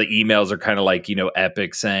emails are kind of like,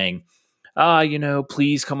 Epic saying,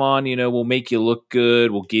 please come on, we'll make you look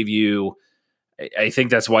good. We'll give you, I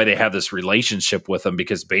think that's why they have this relationship with them,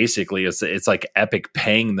 because basically it's like Epic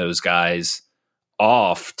paying those guys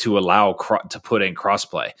off to allow to put in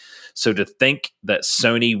crossplay. So to think that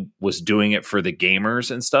Sony was doing it for the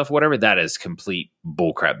gamers and stuff, whatever, that is complete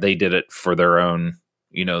bullcrap. They did it for their own,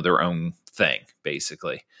 their own thing,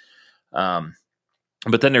 basically.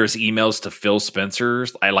 But then there's emails to Phil Spencer.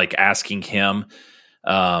 I like asking him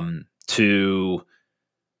to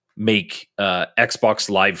make Xbox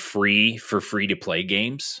Live free for free to play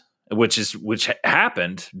games, which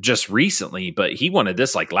happened just recently, but he wanted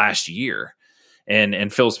this like last year.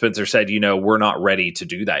 And Phil Spencer said, we're not ready to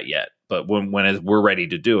do that yet, but when we're ready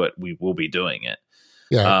to do it, we will be doing it.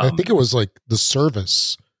 Yeah, I think it was like the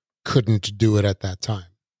service couldn't do it at that time.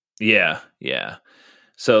 Yeah.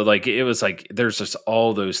 So like it was like there's just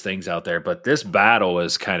all those things out there, but this battle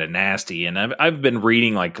is kind of nasty, and I've been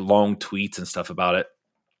reading like long tweets and stuff about it,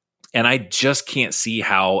 and I just can't see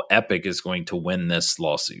how Epic is going to win this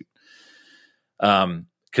lawsuit.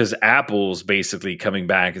 Because Apple's basically coming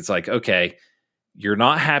back. It's like, okay, you're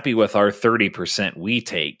not happy with our 30% we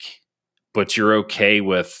take, but you're okay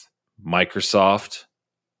with Microsoft,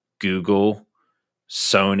 Google,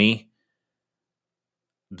 Sony.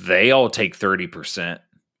 They all take 30%.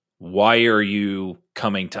 Why are you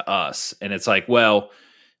coming to us? And it's like, well,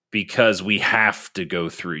 because we have to go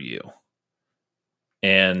through you.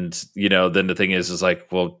 And, then the thing is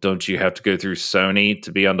like, well, don't you have to go through Sony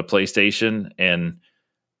to be on the PlayStation and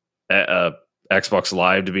Xbox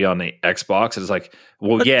Live to be on the Xbox? It's like,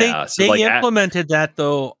 well, but yeah. They implemented that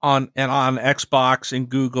though on Xbox and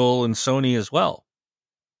Google and Sony as well.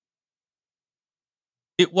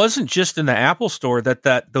 It wasn't just in the Apple Store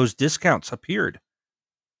that those discounts appeared.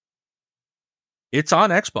 It's on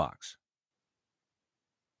Xbox.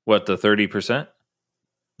 What, the 30%?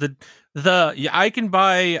 I can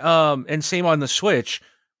buy and same on the Switch,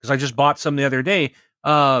 because I just bought some the other day.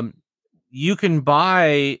 You can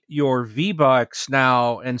buy your V-Bucks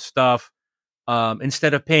now and stuff.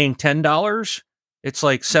 Instead of paying $10, it's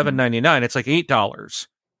like $7.99. It's like $8.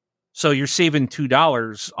 So you're saving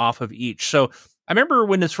 $2 off of each. So I remember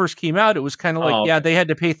when this first came out, it was kind of like, they had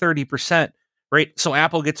to pay 30%, right? So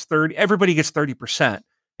Apple gets 30, everybody gets 30%,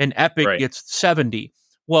 and Epic gets 70.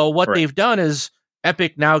 Well, what they've done is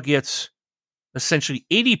Epic now gets essentially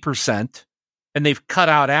 80%, and they've cut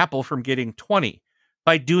out Apple from getting 20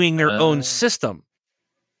 by doing their own system.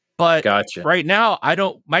 But gotcha. Right now,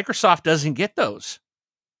 Microsoft doesn't get those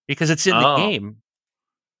because it's in the game.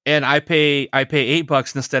 And I pay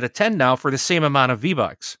 $8 instead of 10 now for the same amount of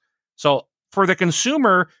V-Bucks. So for the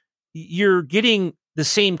consumer, you're getting the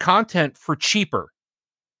same content for cheaper.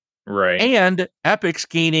 Right. And Epic's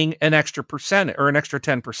gaining an extra percent or an extra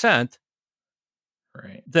 10%.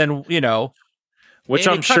 Right. Then, which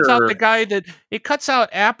I'm sure out the guy it cuts out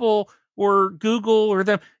Apple or Google or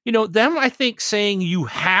them, I think saying you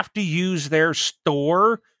have to use their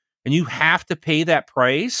store and you have to pay that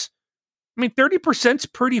price. I mean, 30% is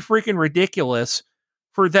pretty freaking ridiculous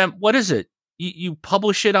for them. What is it? You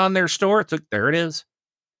publish it on their store. It's like, there it is.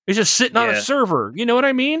 It's just sitting on a server. You know what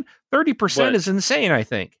I mean? 30% is insane, I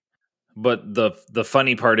think. But the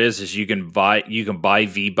funny part is you can buy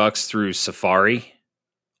V-Bucks through Safari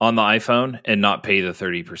on the iPhone and not pay the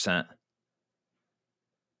 30%.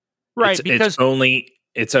 Right, because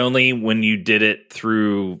it's only when you did it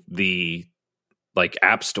through the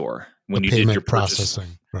App Store when you did your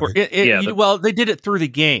processing. Right? They did it through the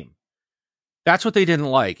game. That's what they didn't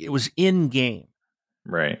like. It was in game.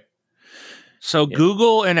 Right. So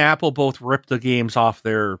Google and Apple both ripped the games off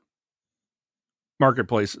their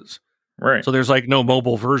marketplaces. Right. So there's no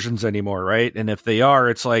mobile versions anymore, right? And if they are,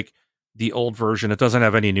 it's like the old version. It doesn't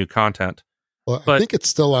have any new content. Well, I think it's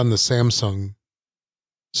still on the Samsung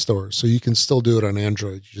store, so you can still do it on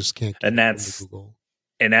Android. You just can't. And that's Google.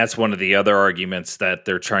 And that's one of the other arguments that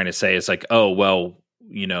they're trying to say is oh, well,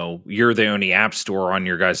 you're the only app store on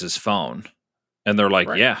your guys' phone. And they're like,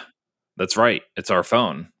 yeah, that's right. It's our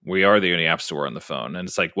phone. We are the only app store on the phone. And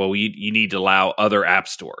it's like, well, you need to allow other app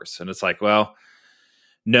stores. And it's like, well,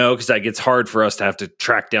 no, because that gets hard for us to have to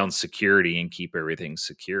track down security and keep everything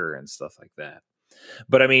secure and stuff like that.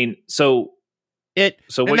 But I mean, to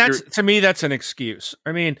me, that's an excuse.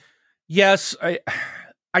 I mean, yes,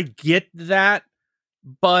 I get that,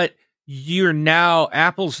 but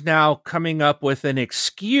Apple's now coming up with an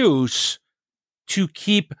excuse to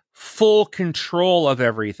keep full control of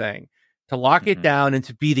everything, to lock it down and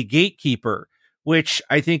to be the gatekeeper, which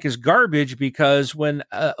I think is garbage because when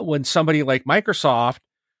somebody like Microsoft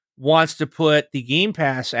wants to put the Game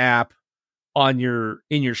Pass app in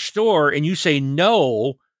your store and you say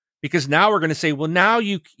no, because now we're going to say, well, now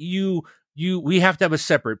we have to have a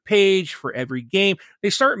separate page for every game.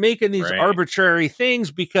 They start making these arbitrary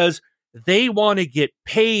things because they want to get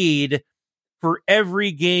paid for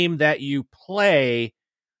every game that you play.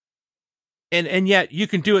 And yet you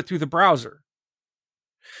can do it through the browser,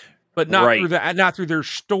 but not through their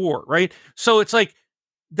store. Right. So it's like,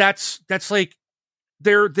 that's like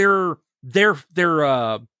their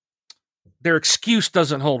excuse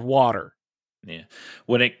doesn't hold water. Yeah.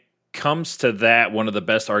 When it comes to that, one of the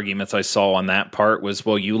best arguments I saw on that part was,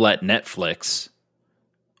 well, you let Netflix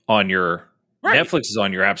on your Netflix is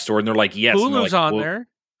on your app store, and they're like, yes, Hulu's on there.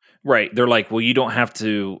 Right. They're like, well, you don't have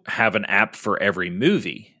to have an app for every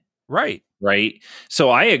movie. Right. Right. So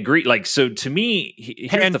I agree. So to me,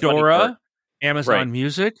 here's Pandora, Amazon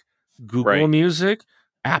Music, Google Music,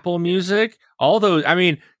 Apple Music, all those. I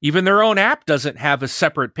mean, even their own app doesn't have a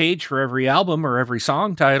separate page for every album or every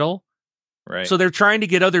song title. Right. So they're trying to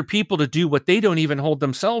get other people to do what they don't even hold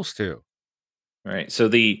themselves to. Right. So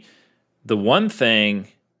the one thing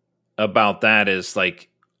about that is I'm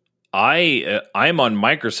on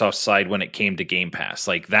Microsoft's side when it came to Game Pass.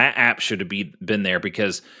 That app should have been there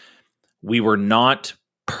because we were not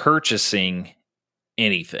purchasing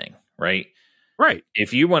anything, right? Right.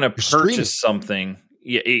 If you want to purchase something,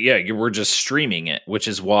 we're just streaming it, which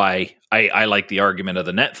is why I like the argument of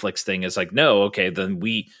the Netflix thing. Is no, okay, then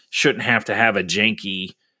we shouldn't have to have a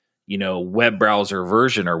janky, web browser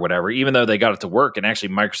version or whatever, even though they got it to work. And actually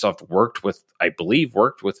Microsoft worked with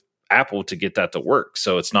Apple to get that to work.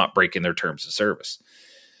 So it's not breaking their terms of service.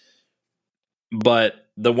 But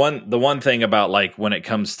the one thing about when it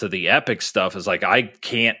comes to the Epic stuff is I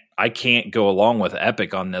can't go along with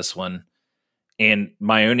Epic on this one. And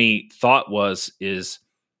my only thought is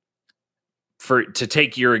to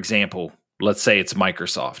take your example, let's say it's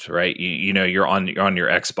Microsoft, right? You're on your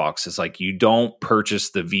Xbox. It's you don't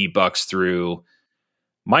purchase the V-Bucks through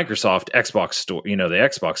Microsoft Xbox store, the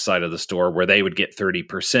Xbox side of the store where they would get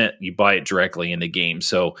 30%. You buy it directly in the game.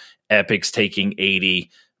 So Epic's taking 80%.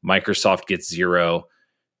 Microsoft gets 0%,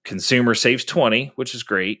 consumer saves 20%, which is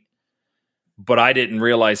great. But I didn't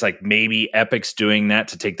realize maybe Epic's doing that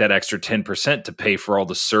to take that extra 10% to pay for all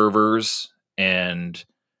the servers and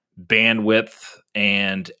bandwidth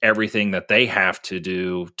and everything that they have to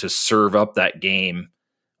do to serve up that game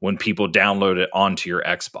when people download it onto your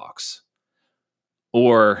Xbox.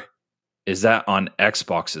 Or is that on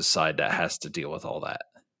Xbox's side that has to deal with all that.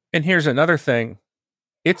 And here's another thing.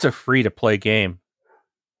 It's a free-to-play game.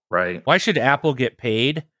 Right. Why should Apple get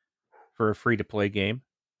paid for a free-to-play game?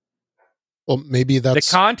 Well, maybe that's...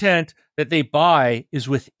 The content that they buy is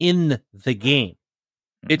within the game.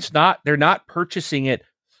 It's not, they're not purchasing it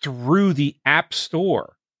through the App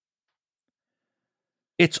Store.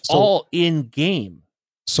 It's all in-game.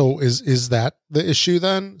 So is that the issue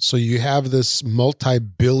then? So you have this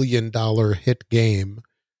multi-billion-dollar hit game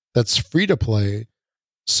that's free to play.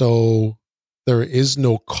 So there is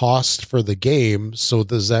no cost for the game. So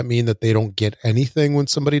does that mean that they don't get anything when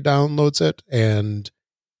somebody downloads it? And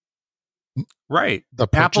right, the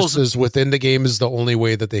purchases within the game is the only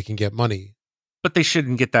way that they can get money. But they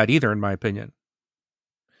shouldn't get that either, in my opinion.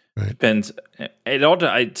 Right. Depends. It all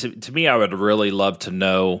to me, I would really love to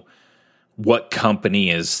know what company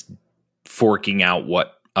is forking out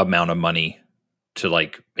what amount of money to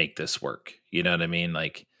like make this work. You know what I mean?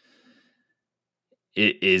 Like,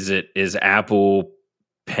 is Apple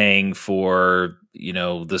paying for, you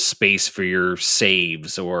know, the space for your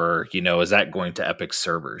saves, or, you know, is that going to Epic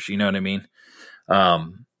servers? You know what I mean?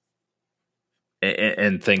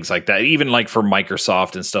 And things like that. Even like for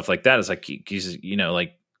Microsoft and stuff like that, it's like, you know,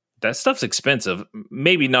 like that stuff's expensive.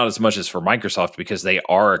 Maybe not as much as for Microsoft because they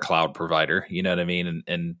are a cloud provider, you know what I mean?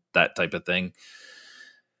 And that type of thing.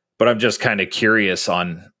 But I'm just kind of curious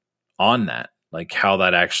on that, like how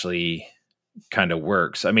that actually kind of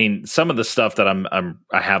works. I mean, some of the stuff that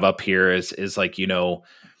I have up here is like, you know,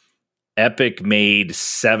 Epic made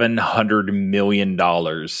 $700 million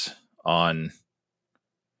on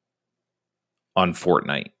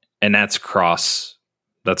Fortnite, and that's across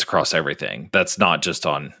everything. That's not just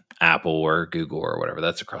on Apple or Google or whatever.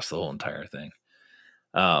 That's across the whole entire thing.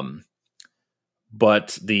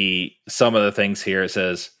 But some of the things here, it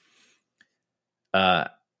says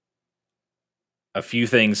a few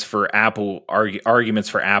things for Apple, arguments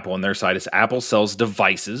for Apple on their side is Apple sells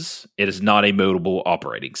devices. It is not a mobile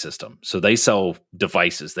operating system. So they sell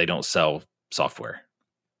devices. They don't sell software.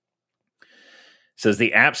 It says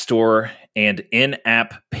the App Store and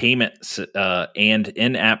in-app payment system on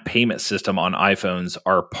iPhones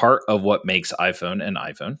are part of what makes iPhone an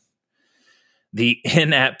iPhone. The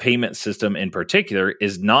in-app payment system in particular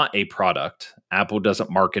is not a product. Apple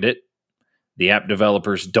doesn't market it. The app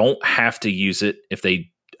developers don't have to use it if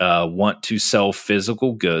they want to sell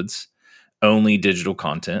physical goods, only digital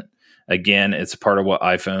content. Again, it's part of what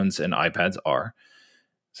iPhones and iPads are.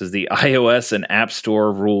 It says the iOS and App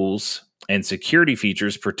Store rules and security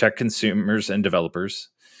features protect consumers and developers.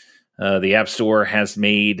 The App Store has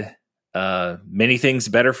made many things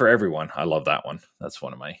better for everyone. I love that one. That's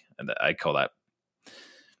one of my, I call that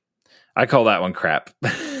one crap.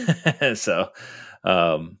 So,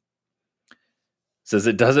 says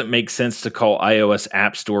it doesn't make sense to call iOS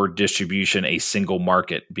App Store distribution a single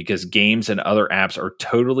market because games and other apps are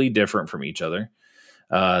totally different from each other.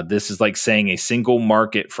 This is like saying a single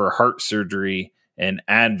market for heart surgery and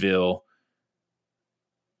Advil.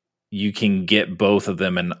 You can get both of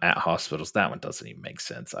them at hospitals. That one doesn't even make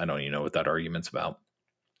sense. I don't even know what that argument's about.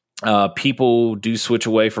 People do switch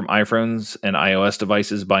away from iPhones and iOS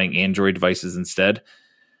devices, buying Android devices instead.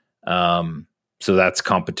 So that's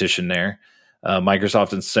competition there.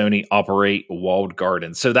 Microsoft and Sony operate walled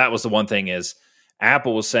gardens. So that was the one thing is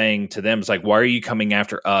Apple was saying to them, it's like, why are you coming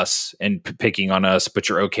after us and picking on us, but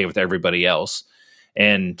you're okay with everybody else?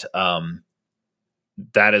 And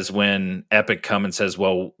that is when Epic come and says,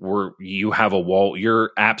 well, you have a wall,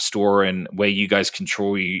 your app store and way you guys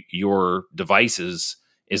control your devices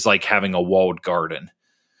is like having a walled garden.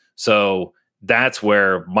 So that's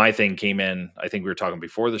where my thing came in. I think we were talking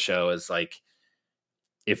before the show is like,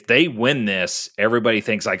 if they win this, everybody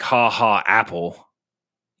thinks like, ha, Apple,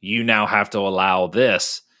 you now have to allow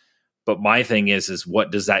this. But my thing is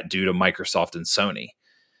what does that do to Microsoft and Sony?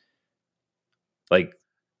 Like,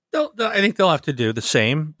 I think they'll have to do the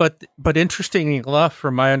same. But interestingly enough,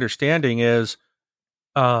 from my understanding is,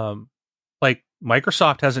 like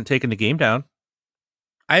Microsoft hasn't taken the game down.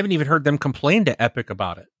 I haven't even heard them complain to Epic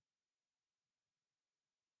about it.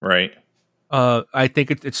 Right. I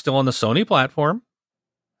think it's still on the Sony platform.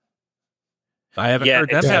 I haven't heard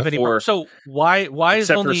them have any. So why is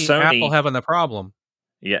only Sony, Apple having the problem?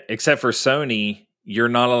 Yeah, except for Sony, you're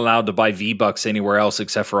not allowed to buy V-Bucks anywhere else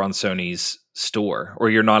except for on Sony's store, or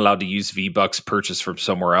you're not allowed to use V-Bucks purchased from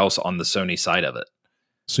somewhere else on the Sony side of it.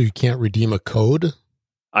 So you can't redeem a code?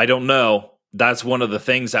 I don't know. That's one of the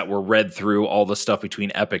things that were read through all the stuff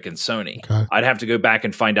between Epic and Sony. Okay. I'd have to go back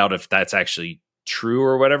and find out if that's actually true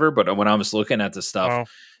or whatever. But when I was looking at the stuff,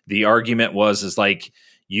 the argument is like,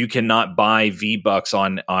 you cannot buy V-Bucks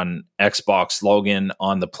on Xbox, log in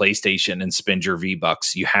on the PlayStation and spend your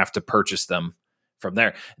V-Bucks. You have to purchase them from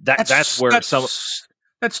there. That's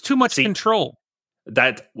too much control.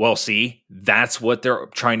 That's what they're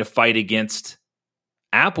trying to fight against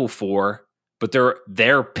Apple for, but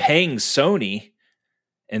they're paying Sony,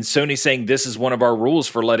 and Sony's saying this is one of our rules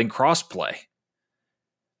for letting crossplay.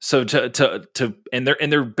 So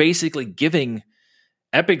they're basically giving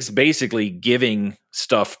Epic's basically giving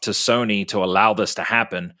stuff to Sony to allow this to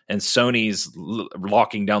happen, and Sony's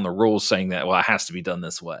locking down the rules, saying that it has to be done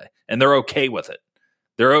this way, and they're okay with it.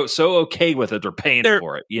 They're so okay with it, they're paying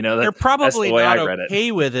for it. They're probably not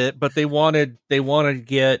okay with it, but they wanted to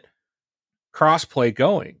get crossplay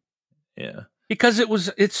going. Yeah, because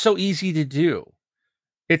it's so easy to do.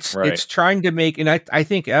 It's trying to make, and I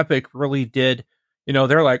think Epic really did.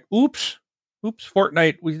 They're like, oops,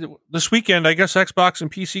 Fortnite. This weekend, I guess Xbox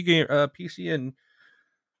and PC and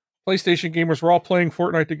PlayStation gamers were all playing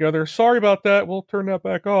Fortnite together. Sorry about that. We'll turn that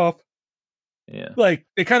back off. Yeah, like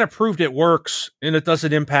they kind of proved it works and it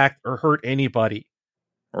doesn't impact or hurt anybody.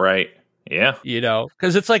 Right. Yeah.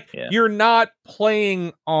 Because it's like you're not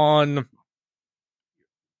playing on.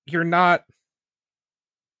 You're not.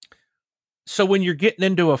 So when you're getting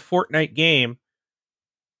into a Fortnite game,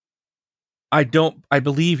 I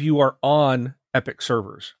believe you are on Epic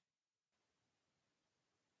servers.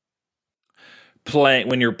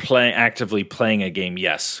 When you're actively playing a game,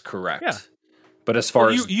 yes, correct. Yeah. But as far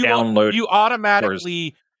as download, you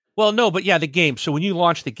automatically. The game. So when you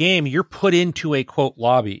launch the game, you're put into a quote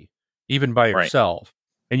lobby, even by yourself,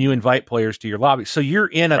 and you invite players to your lobby. So you're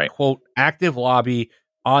in a quote active lobby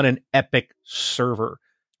on an Epic server,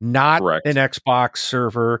 not an Xbox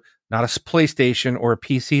server, not a PlayStation or a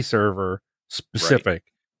PC server specific,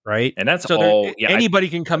 right? And that's all. Anybody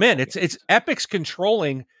can come in. It's Epic's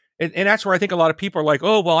controlling, and that's where I think a lot of people are like,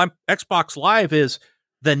 oh, well, Xbox Live is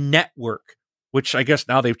the network, which I guess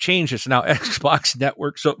now they've changed. It's now Xbox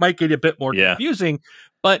Network, so it might get a bit more confusing.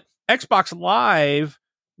 But Xbox Live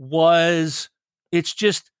it's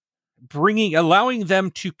just allowing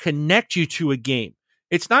them to connect you to a game.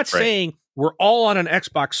 It's not saying we're all on an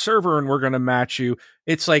Xbox server and we're going to match you.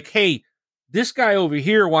 It's like, hey, this guy over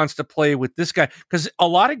here wants to play with this guy. Because a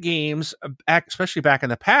lot of games, especially back in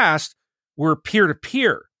the past, were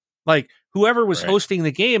peer-to-peer. Like whoever was hosting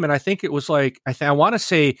the game, and I think it was like, I want to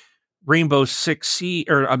say Rainbow Six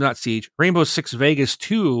Rainbow Six Vegas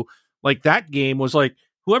 2, like that game was like,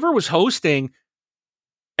 whoever was hosting,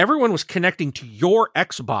 everyone was connecting to your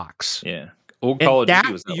Xbox. Yeah.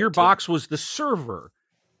 Your box was the server.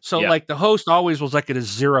 So like the host always was like at a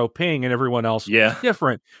 0 ping and everyone else was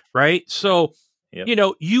different. Right. So,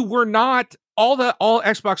 you were not all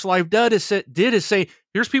Xbox Live did is say,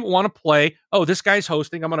 here's people want to play. Oh, this guy's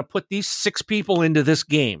hosting. I'm going to put these 6 people into this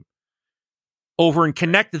game over and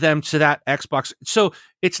connect them to that Xbox. So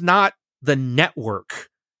it's not the network.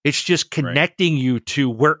 It's just connecting you to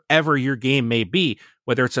wherever your game may be,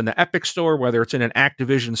 whether it's in the Epic Store, whether it's in an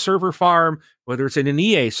Activision server farm, whether it's in an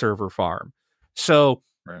EA server farm. So,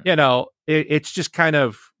 it's just kind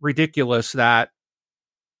of ridiculous that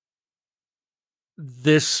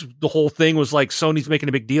the whole thing was like Sony's making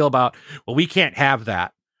a big deal about, well, we can't have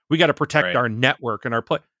that. We got to protect our network and our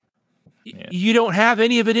play. Yeah. You don't have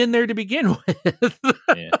any of it in there to begin with.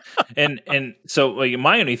 And so like,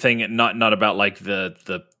 my only thing, not about like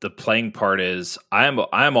the playing part, is I'm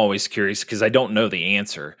always curious because I don't know the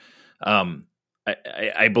answer.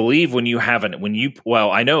 I believe when you have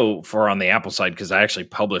I know for on the Apple side, because I actually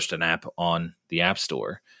published an app on the App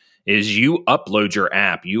Store, is you upload your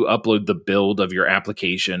app, you upload the build of your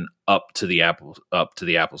application up to the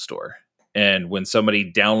Apple Store, and when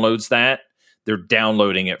somebody downloads that, they're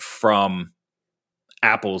downloading it from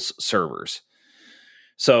Apple's servers.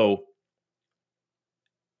 So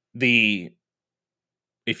if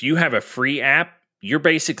you have a free app, you're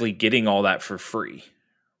basically getting all that for free,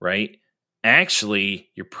 right? Actually,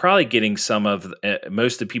 you're probably getting most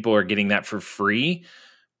of the people are getting that for free,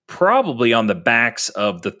 probably on the backs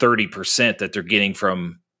of the 30% that they're getting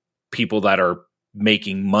from people that are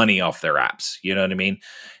making money off their apps. You know what I mean?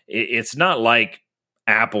 It's not like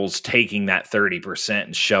Apple's taking that 30%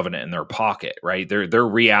 and shoving it in their pocket, right? They're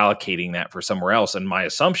reallocating that for somewhere else. And my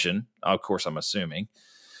assumption, of course, I'm assuming,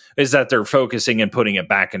 is that they're focusing and putting it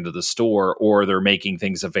back into the store, or they're making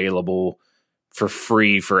things available for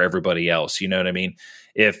free for everybody else. You know what I mean?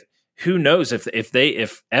 Who knows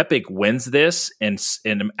if Epic wins this and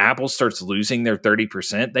Apple starts losing their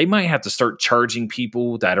 30%, they might have to start charging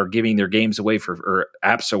people that are giving their games away or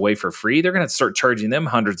apps away for free. They're going to start charging them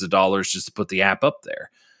hundreds of dollars just to put the app up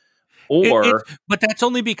there. But that's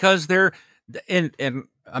only because they're and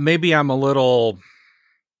maybe I'm a little,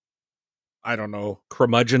 I don't know,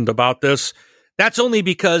 curmudgeoned about this. That's only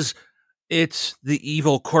because it's the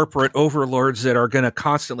evil corporate overlords that are going to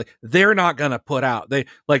constantly, they're not going to put out.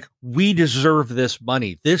 We deserve this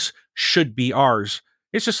money. This should be ours.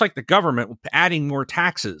 It's just like the government adding more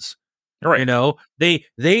taxes. Right. You know,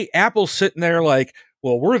 Apple's sitting there like,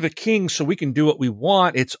 well, we're the king, so we can do what we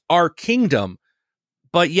want. It's our kingdom.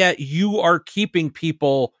 But yet you are keeping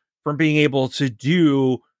people from being able to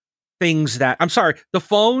do things that, I'm sorry, the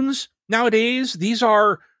phones nowadays, these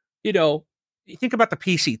are, you think about the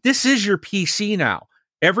PC. This is your PC now.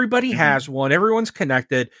 Everybody has one. Everyone's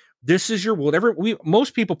connected. This is your world.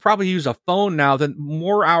 Most people probably use a phone now than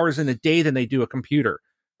more hours in a day than they do a computer,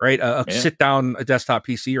 right? A sit down, a desktop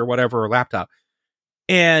PC or whatever, or laptop.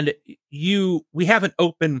 And we have an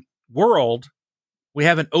open world. We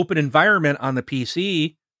have an open environment on the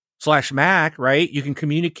PC/Mac, right? You can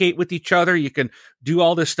communicate with each other. You can do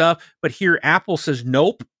all this stuff. But here Apple says,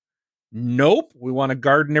 nope. We want to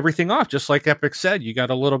garden everything off. Just like Epic said, you got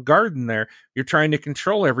a little garden there. You're trying to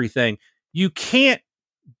control everything. You can't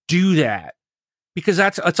do that because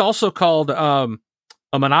it's also called a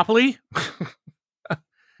monopoly.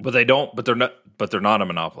 But they're not a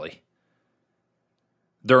monopoly.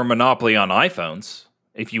 They're a monopoly on iPhones.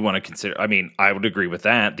 If you want to consider, I mean, I would agree with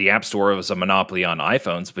that. The App Store was a monopoly on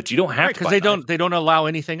iPhones, but you don't have to, because they don't allow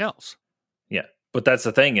anything else. Yeah, but that's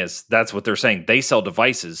the thing is that's what they're saying. They sell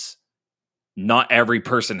devices. Not every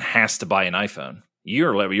person has to buy an iPhone.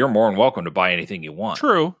 You're more than welcome to buy anything you want.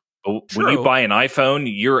 True. But when you buy an iPhone,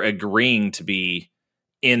 you're agreeing to be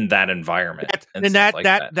in that environment.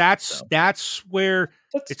 That's where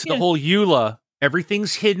it's the whole EULA.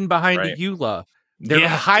 Everything's hidden behind the EULA. They're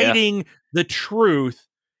hiding the truth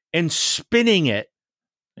and spinning it.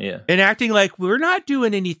 Yeah. And acting like we're not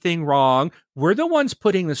doing anything wrong. We're the ones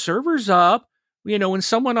putting the servers up. When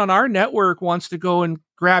someone on our network wants to go and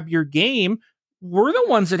grab your game, we're the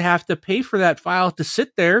ones that have to pay for that file to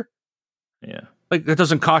sit there. Yeah. Like, that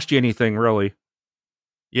doesn't cost you anything, really.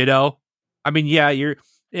 I mean,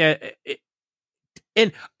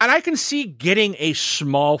 and I can see getting a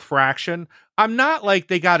small fraction. I'm not like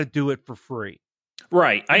they got to do it for free.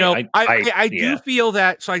 Right. I do feel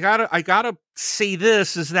that. So I gotta say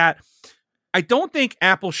this is that I don't think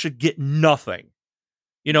Apple should get nothing.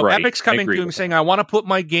 Right. Epic's coming to him saying, I want to put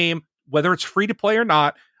my game, whether it's free to play or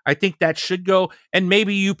not. I think that should go. And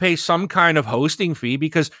maybe you pay some kind of hosting fee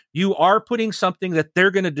because you are putting something that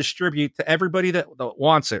they're going to distribute to everybody that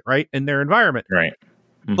wants it, right? In their environment. Right.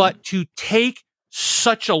 Mm-hmm. But to take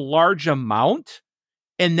such a large amount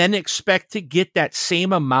and then expect to get that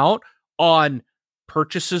same amount on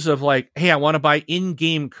purchases of like, hey, I want to buy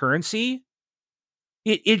in-game currency.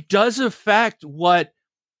 It does affect what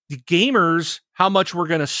the gamers, how much we're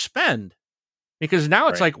going to spend. Because now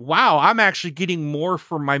it's like, wow, I'm actually getting more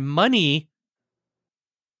for my money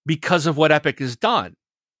because of what Epic has done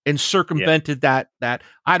and circumvented that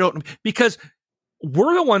I don't, because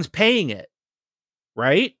we're the ones paying it,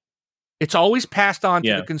 right? It's always passed on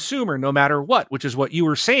to the consumer no matter what, which is what you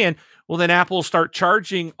were saying. Well, then Apple will start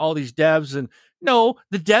charging all these devs, and no,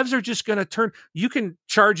 the devs are just going to you can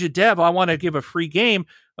charge a dev, I want to give a free game.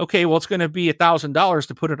 Okay, well, it's going to be $1,000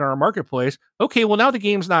 to put it on our marketplace. Okay, well, now the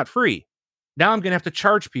game's not free. Now I'm going to have to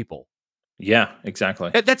charge people. Yeah, exactly.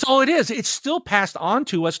 That's all it is. It's still passed on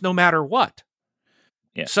to us no matter what.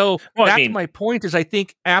 Yeah. So my point is I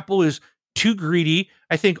think Apple is too greedy.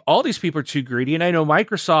 I think all these people are too greedy. And I know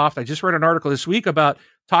Microsoft, I just read an article this week about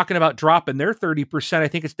talking about dropping their 30%. I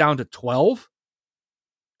think it's down to 12%.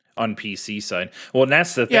 On PC side. Well, and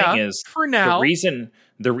that's the thing is for now.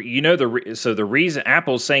 The reason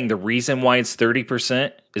Apple's saying the reason why it's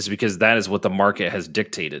 30% is because that is what the market has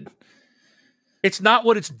dictated. It's not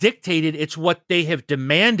what it's dictated. It's what they have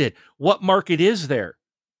demanded. What market is there?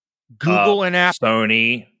 Google and Apple.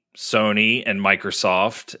 Sony and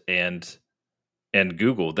Microsoft and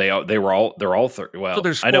Google. They're all 30. Well, so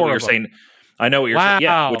there's I know what you're saying. I know what you're saying.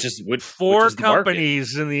 Yeah, which is four which is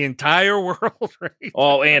companies in the entire world, right?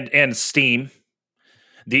 Oh, and Steam.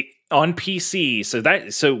 On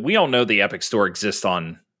PC, so we all know the Epic Store exists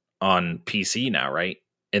on PC now, right?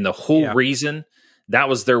 And the whole reason that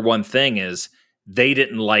was their one thing is they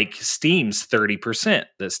didn't like Steam's 30%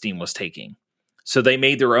 that Steam was taking. So they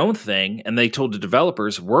made their own thing and they told the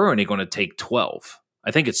developers, we're only going to take 12.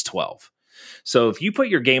 I think it's 12. So if you put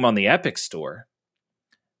your game on the Epic Store,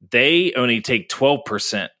 they only take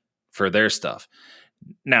 12% for their stuff.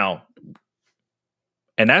 Now,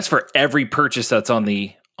 and that's for every purchase that's on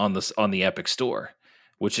the Epic Store,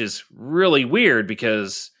 which is really weird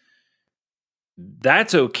because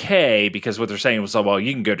that's okay because what they're saying was, oh, well,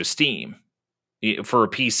 you can go to Steam For a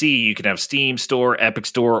PC, you can have Steam Store, Epic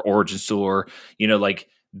Store, Origin Store. Like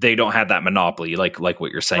they don't have that monopoly, like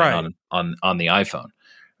what you're saying on the iPhone,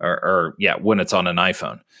 or when it's on an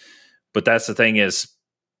iPhone. But that's the thing is,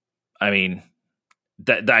 I mean,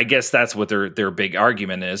 that I guess that's what their big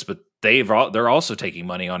argument is. But they're also taking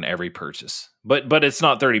money on every purchase, but it's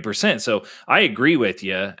not 30%. So I agree with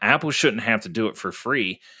you. Apple shouldn't have to do it for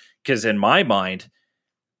free, because in my mind,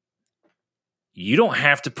 you don't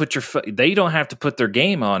have to they don't have to put their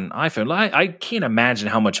game on iPhone. I can't imagine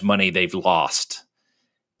how much money they've lost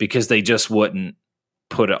because they just wouldn't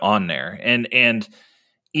put it on there. And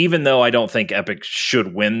even though I don't think Epic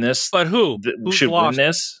should win this, but who should lost? Win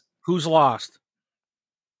this? Who's lost?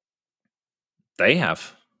 They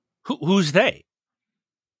have. Who's they?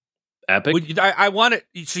 Epic. I want it.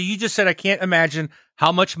 So you just said I can't imagine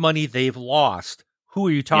how much money they've lost. Who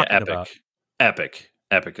are you talking about? Epic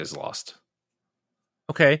is lost.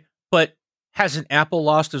 Okay, but hasn't Apple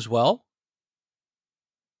lost as well?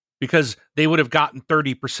 Because they would have gotten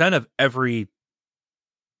 30% of every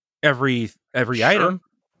item.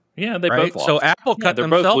 Yeah, they both lost. So Apple cut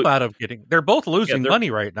themselves out of getting. They're both losing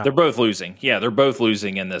money right now. They're both losing. Yeah, they're both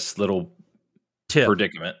losing in this little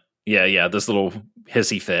predicament. Yeah, this little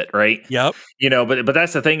hissy fit, right? Yep. But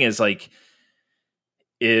that's the thing is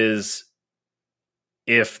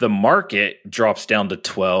if the market drops down to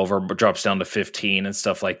 12 or drops down to 15 and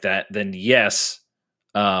stuff like that, then yes,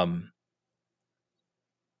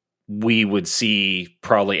 we would see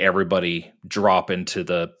probably everybody drop into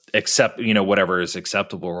the whatever is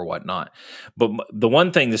acceptable or whatnot. But the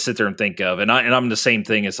one thing to sit there and think of, and I'm the same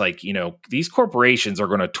thing as these corporations are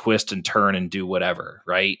going to twist and turn and do whatever,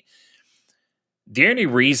 right? The only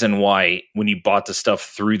reason why when you bought the stuff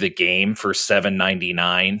through the game for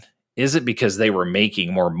 $7.99 isn't because they were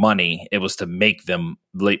making more money. It was to make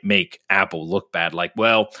Apple look bad. Like,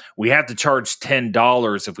 well, we have to charge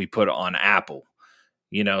 $10 if we put it on Apple.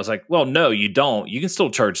 It's like, well, no, you don't. You can still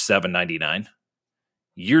charge $7.99.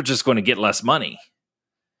 You're just going to get less money.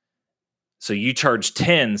 So you charge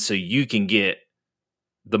 $10 so you can get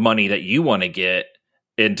the money that you want to get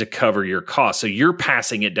and to cover your costs. So you're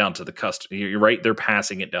passing it down to the customer. You're right. They're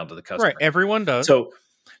passing it down to the customer. Right. Everyone does. So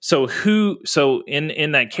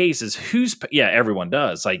in that case is everyone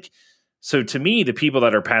does. So to me, the people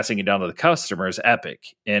that are passing it down to the customer is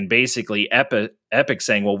Epic, and basically Epic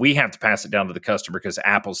saying, well, we have to pass it down to the customer because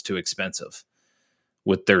Apple's too expensive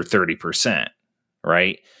with their 30%.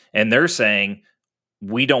 Right. And they're saying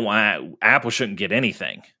Apple shouldn't get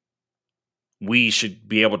anything. We should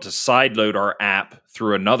be able to sideload our app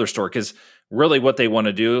through another store, because really what they want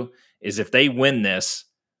to do is if they win this,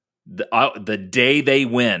 the day they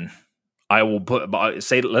win, I will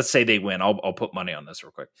let's say they win. I'll put money on this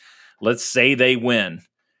real quick. Let's say they win.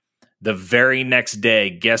 The very next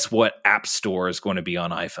day, guess what app store is going to be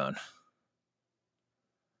on iPhone?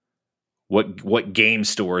 What game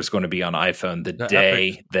store is going to be on iPhone the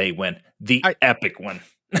day Epic. They win? The Epic one.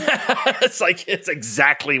 It's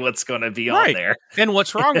exactly what's going to be on there. And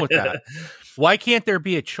what's wrong with that? Why can't there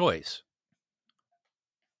be a choice?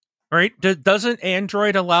 Right? Doesn't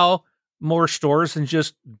Android allow more stores than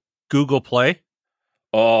just Google Play?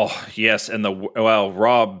 Oh, yes. And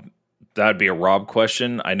Rob, that'd be a Rob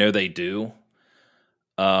question. I know they do.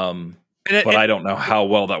 But I don't know how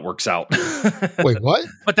well that works out. Wait, what?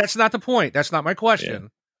 But that's not the point. That's not my question.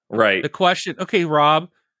 Yeah. Right. The question, okay, Rob,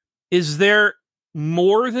 is there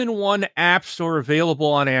more than one app store available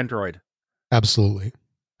on Android? Absolutely.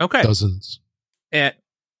 Okay. Dozens. And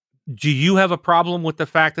do you have a problem with the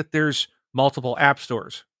fact that there's multiple app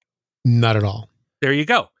stores? Not at all. There you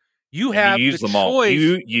go. You have use them all.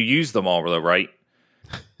 You use them all, though, right?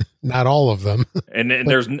 Not all of them. and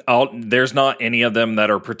there's not any of them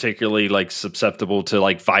that are particularly susceptible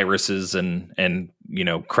to viruses and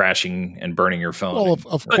crashing and burning your phone. Well,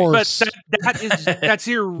 of course. But that's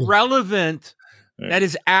irrelevant. That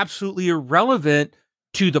is absolutely irrelevant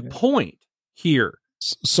to the point here.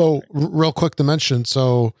 So real quick to mention,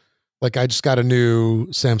 I just got a new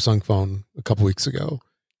Samsung phone a couple weeks ago.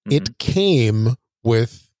 Mm-hmm. It came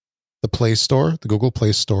with the Play Store, the Google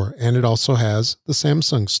Play Store, and it also has the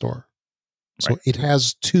Samsung Store. So It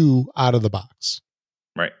has two out of the box.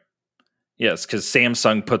 Right. Yes, because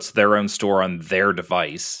Samsung puts their own store on their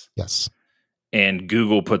device. Yes. And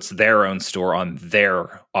Google puts their own store on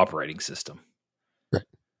their operating system. Right.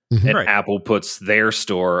 Mm-hmm. And Apple puts their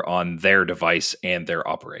store on their device and their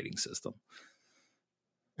operating system.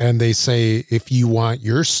 And they say, if you want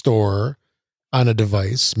your store on a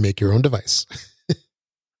device, make your own device.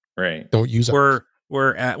 Right. Don't use it.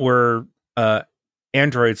 Where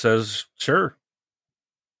Android says, sure.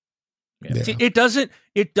 Yeah. See, it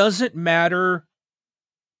doesn't matter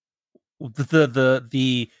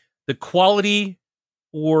the quality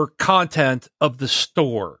or content of the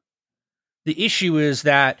store. The issue is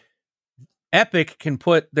that Epic can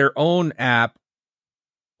put their own app,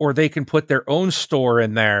 or they can put their own store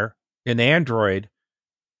in there in Android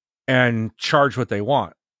and charge what they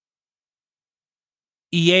want.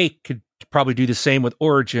 EA could probably do the same with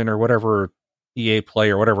Origin or whatever, EA Play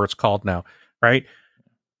or whatever it's called now, right?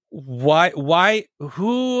 Why,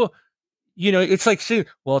 who, it's like,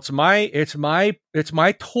 well, it's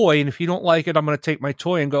my toy, and if you don't like it, I'm going to take my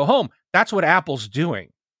toy and go home. That's what Apple's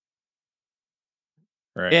doing.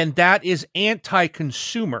 Right. And that is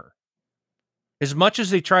anti-consumer. As much as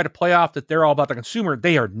they try to play off that they're all about the consumer,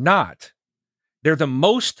 they are not. They're the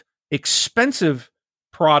most expensive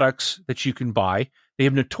products that you can buy. They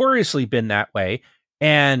have notoriously been that way,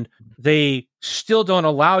 and they still don't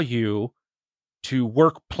allow you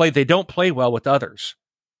to play. They don't play well with others.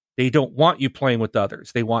 They don't want you playing with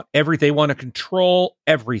others. They want to control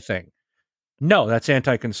everything. No, that's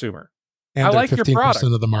anti-consumer. And I they're like 15% your product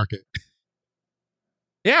of the market.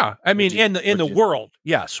 Yeah, I mean, in the world,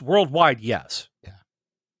 yes, worldwide, yes. Yeah.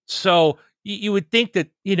 So you would think that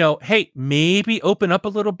hey, maybe open up a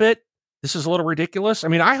little bit. This is a little ridiculous. I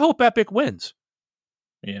mean, I hope Epic wins.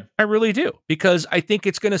 Yeah, I really do, because I think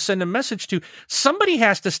it's going to send a message to somebody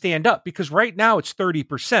has to stand up, because right now it's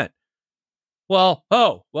 30%. Well,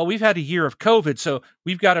 we've had a year of COVID, so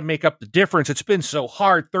we've got to make up the difference. It's been so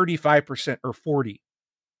hard, 35% or 40%.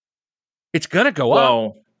 It's going to go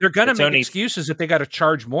up. They're going to make excuses if they got to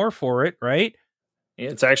charge more for it, right?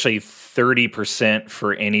 It's actually 30%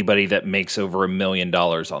 for anybody that makes over $1 million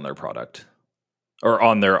on their product, or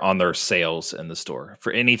on their sales in the store.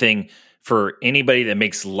 For anybody that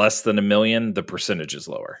makes less than $1 million, the percentage is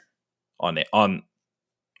lower on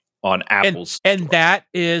Apple's store. And that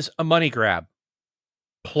is a money grab,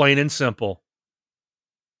 plain and simple.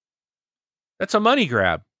 That's a money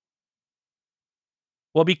grab.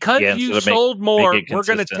 Well, because you sold more, we're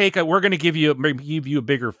going to give you a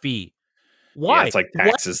bigger fee. Why? Yeah, it's like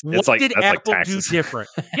taxes. What did Apple do different?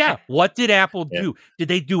 Yeah, what did Apple do? Did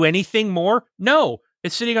they do anything more? No,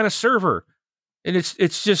 it's sitting on a server, and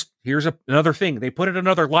it's just, here's another thing. They put it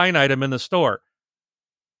another line item in the store.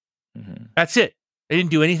 Mm-hmm. That's it. They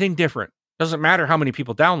didn't do anything different. Doesn't matter how many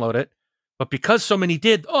people download it, but because so many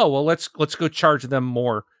did, let's go charge them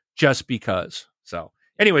more just because. So,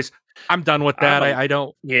 anyways, I'm done with that. I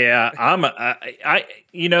don't. Yeah,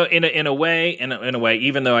 in a way,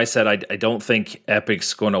 even though I said I don't think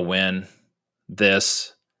Epic's going to win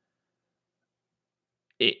this,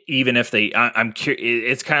 even if I'm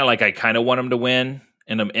curious. It's kind of like I kind of want them to win,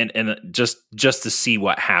 and just to see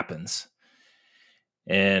what happens.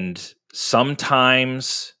 And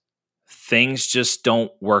sometimes things just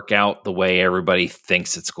don't work out the way everybody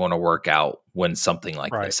thinks it's going to work out when something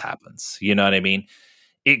like this happens. You know what I mean?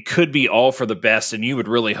 It could be all for the best, and you would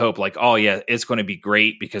really hope, like, oh yeah, it's going to be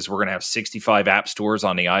great because we're going to have 65 app stores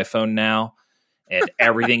on the iPhone now, and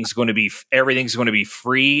everything's going to be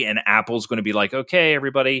free, and Apple's going to be like, okay,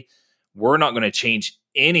 everybody, we're not going to change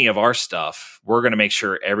any of our stuff. We're going to make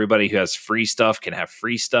sure everybody who has free stuff can have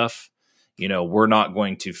free stuff. We're not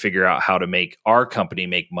going to figure out how to make our company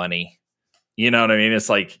make money. You know what I mean? It's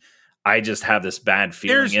like, I just have this bad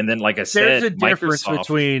feeling. And then, like I said, there's a difference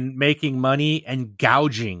between making money and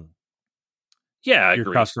gouging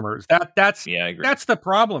your customers. That's the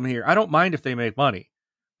problem here. I don't mind if they make money,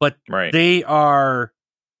 but they are,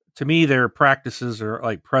 to me, their practices are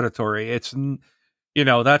like predatory. It's,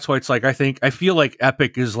 that's why it's like, I feel like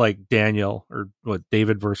Epic is like Daniel, or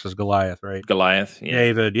David versus Goliath, right? Goliath. Yeah.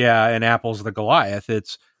 David. Yeah. And Apple's the Goliath.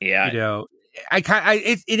 It's,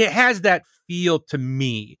 it has that feel to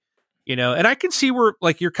me. And I can see where,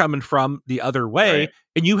 like, you're coming from the other way,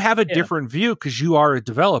 and you have a different view because you are a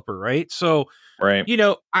developer, right? So,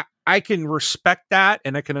 I can respect that,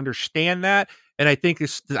 and I can understand that, and I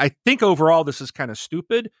think overall this is kind of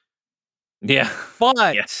stupid. Yeah,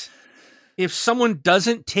 but if someone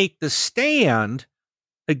doesn't take the stand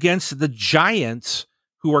against the giants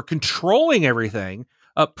who are controlling everything,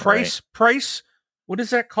 price, what is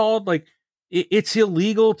that called? Like, it's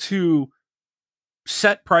illegal to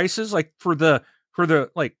set prices, like for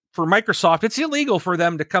Microsoft, it's illegal for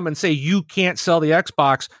them to come and say you can't sell the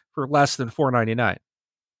Xbox for less than $499.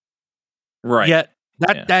 Right. Yet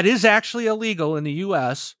that is actually illegal in the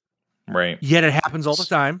US. Right. Yet it happens all the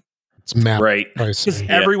time. It's map right. pricing. Because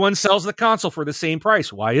everyone sells the console for the same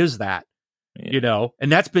price. Why is that? Yeah.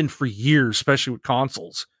 And that's been for years, especially with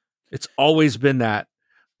consoles. It's always been that.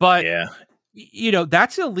 But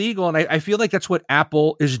that's illegal, and I feel like that's what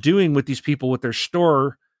Apple is doing with these people with their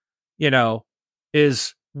store,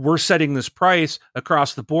 is we're setting this price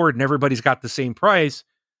across the board and everybody's got the same price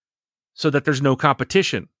so that there's no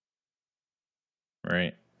competition.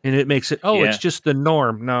 Right. And it makes it, it's just the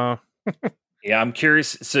norm. No. Yeah, I'm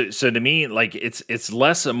curious. So to me, like it's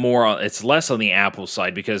less on the Apple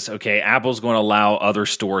side because Apple's going to allow other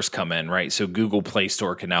stores come in, right? So Google Play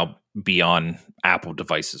Store can now be on Apple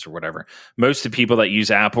devices or whatever. Most of the people that use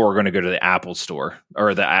Apple are going to go to the Apple Store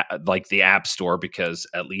or the App Store because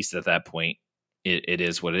at least at that point it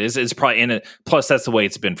is what it is. It's probably in it. Plus, that's the way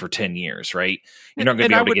it's been for 10 years, right? You're not going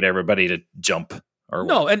to be able to get everybody to jump or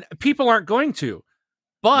no, and people aren't going to.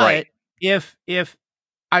 But if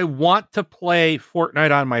I want to play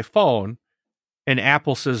Fortnite on my phone and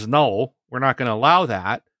Apple says, no, we're not going to allow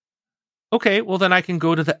that. Okay, well, then I can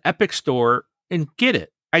go to the Epic Store and get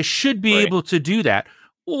it. I should be able to do that.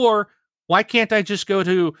 Or why can't I just go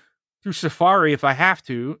through Safari if I have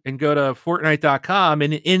to and go to Fortnite.com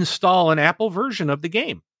and install an Apple version of the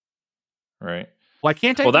game? Right. Why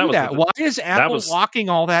can't I do that? Why is Apple locking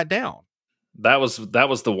all that down? That was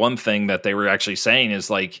the one thing that they were actually saying is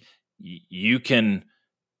like you can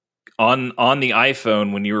on the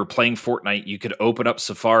iPhone when you were playing Fortnite, you could open up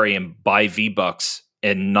Safari and buy V-Bucks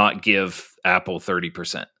and not give Apple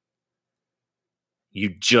 30%. You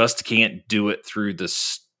just can't do it through the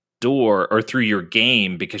store or through your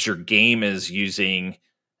game because your game is using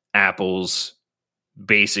Apple's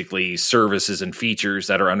basically services and features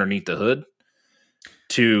that are underneath the hood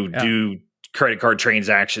to do credit card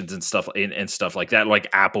transactions and stuff like that, like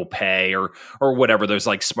Apple Pay or whatever. There's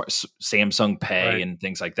like Samsung Pay and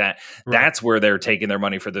things like that. Right. That's where they're taking their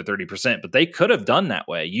money for the 30%. But they could have done that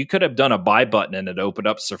way. You could have done a buy button and it opened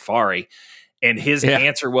up Safari. And his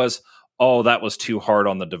answer was, "Oh, that was too hard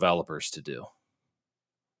on the developers to do."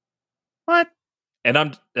 What?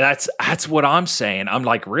 And that's what I'm saying. I'm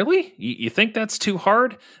like, really? You think that's too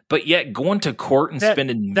hard? But yet going to court and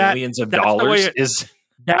spending millions of dollars is.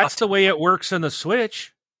 That's the way it works in the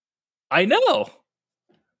Switch. I know.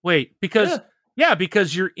 Wait, because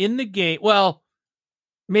you're in the game. Well,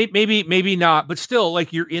 maybe not, but still,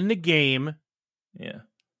 like you're in the game. Yeah.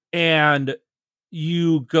 And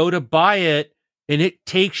you go to buy it, and it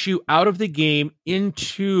takes you out of the game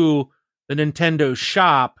into the Nintendo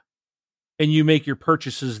shop, and you make your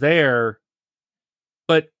purchases there.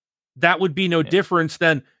 But that would be no difference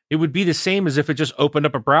than it would be the same as if it just opened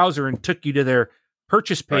up a browser and took you to their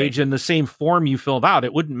purchase page in the same form you filled out.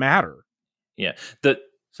 It wouldn't matter. Yeah.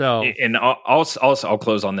 And I'll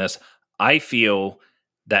close on this. I feel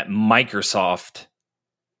that Microsoft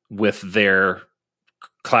with their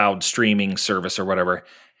cloud streaming service or whatever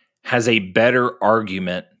has a better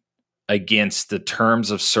argument against the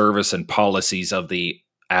terms of service and policies of the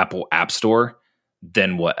Apple App Store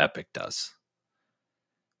than what Epic does.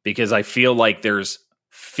 Because I feel like there's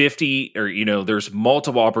 50 or, there's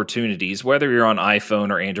multiple opportunities, whether you're on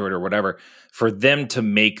iPhone or Android or whatever, for them to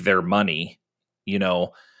make their money,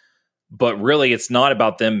 but really it's not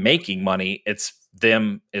about them making money. It's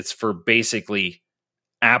for basically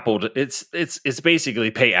Apple it's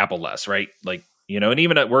basically pay Apple less, right? Like, and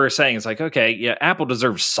even what we're saying is like, okay, yeah, Apple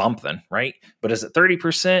deserves something, right? But is it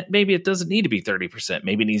 30%? Maybe it doesn't need to be 30%.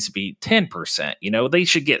 Maybe it needs to be 10%. They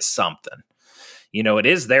should get something. It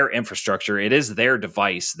is their infrastructure. It is their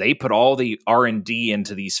device. They put all the R&D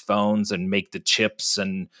into these phones and make the chips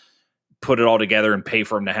and put it all together and pay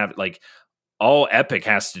for them to have it. Like, all Epic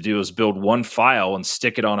has to do is build one file and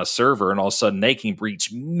stick it on a server, and all of a sudden they can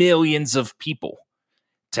reach millions of people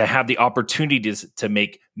to have the opportunity to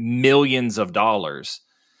make millions of dollars.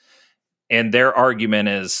 And their argument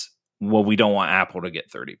is, well, we don't want Apple to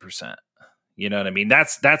get 30%. You know what I mean?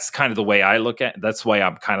 That's kind of the way I look at it. That's why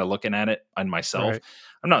I'm kind of looking at it on myself. Right.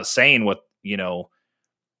 I'm not saying what,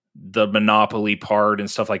 the monopoly part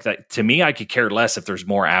and stuff like that. To me, I could care less if there's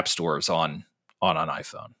more app stores on an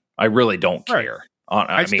iPhone. I really don't care.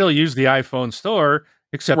 I still use the iPhone store,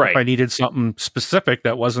 except if I needed something specific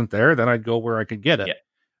that wasn't there, then I'd go where I could get it.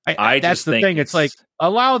 Yeah. That's the thing. It's like,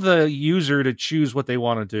 allow the user to choose what they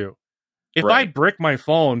want to do. If I brick my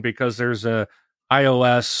phone because there's a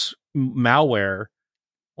iOS malware,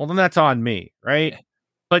 well, then that's on me, right?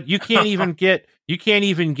 But you can't even get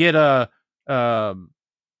a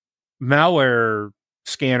malware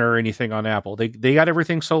scanner or anything on Apple. They got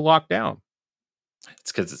everything so locked down.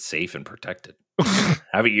 It's because it's safe and protected.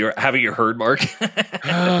 Haven't you heard, Mark?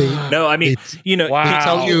 No, I mean,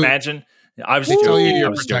 wow. Imagine. I was just joking. I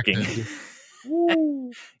was joking.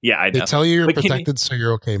 Yeah, I know. They tell you you're protected, so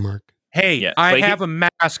you're okay, Mark. Hey, I have a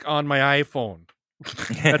mask on my iPhone.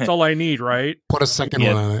 That's all I need, right? Put a second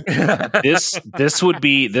one on it. This would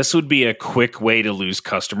be a quick way to lose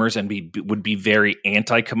customers and would be very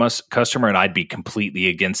anti-customer, and I'd be completely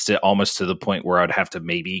against it, almost to the point where I'd have to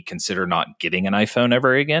maybe consider not getting an iPhone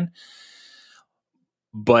ever again.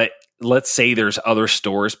 But let's say there's other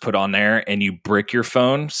stores put on there and you brick your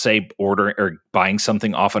phone, say ordering or buying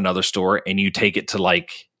something off another store, and you take it to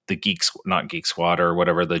like the not Geek Squad or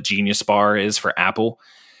whatever the Genius Bar is for Apple.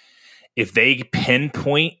 If they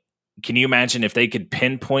pinpoint, can you imagine if they could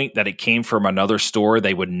pinpoint that it came from another store,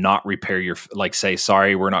 they would not repair your, like say,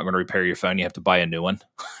 sorry, we're not going to repair your phone. You have to buy a new one.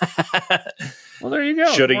 Well, there you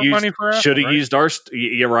go. Should have used our,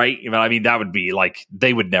 you're right. I mean, that would be like,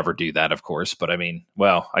 they would never do that, of course. But I mean,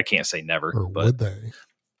 well, I can't say never. Or but would they?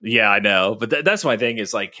 Yeah, I know. But that's my thing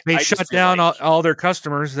is like, they shut down all their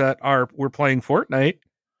customers that were playing Fortnite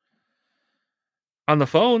on the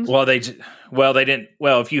phones. Well, they didn't.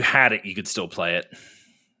 Well, if you had it, you could still play it.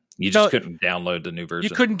 You just couldn't download the new version.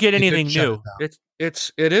 You couldn't get anything new.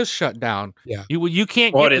 It is shut down. Yeah. You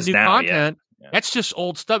can't get the new content. Yeah. That's just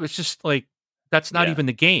old stuff. It's just like that's not even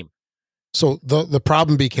the game. So the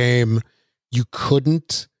problem became you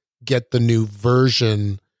couldn't get the new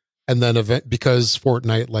version, and then because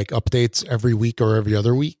Fortnite like updates every week or every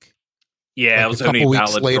other week. Yeah, like it was only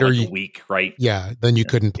valid later, for like a week, right? Yeah, then you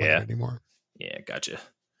couldn't play it anymore. Yeah, gotcha.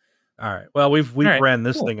 All right. Well, we've ran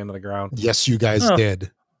this thing into the ground. Yes, you guys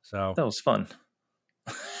did. So that was fun.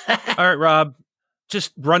 All right, Rob,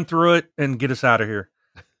 just run through it and get us out of here.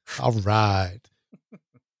 All right.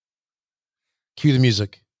 Cue the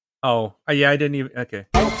music. Oh, yeah, I didn't even. Okay.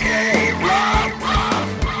 Okay, Rob,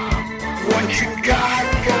 what you got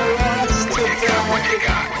for us today? What you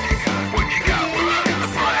got for us to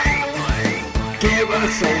play? Give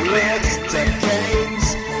us a list of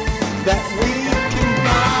games that we can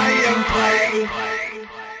buy and play.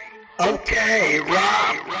 Okay,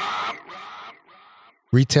 Rob.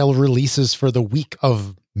 Retail releases for the week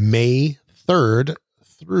of May 3rd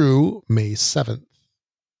through May 7th.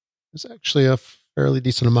 There's actually a fairly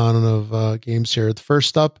decent amount of games here. The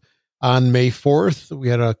first up on May 4th, we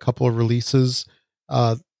had a couple of releases.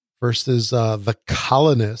 First is The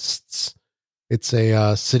Colonists. It's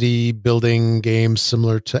a city building game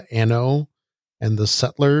similar to Anno and The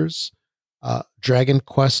Settlers. Dragon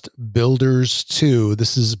Quest Builders 2.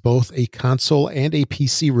 This is both a console and a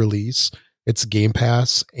PC release. It's Game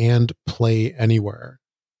Pass and Play Anywhere.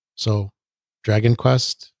 So, Dragon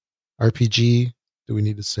Quest, RPG. Do we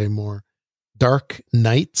need to say more? Dark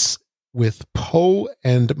Knights with Poe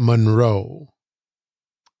and Monroe.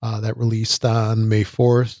 That released on May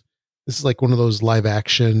 4th. This is like one of those live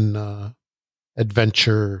action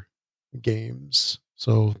adventure games.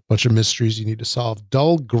 So, a bunch of mysteries you need to solve.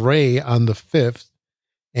 Dull Gray on the 5th.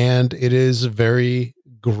 And it is very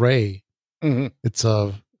gray. Mm-hmm. It's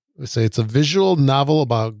a visual novel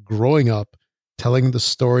about growing up, telling the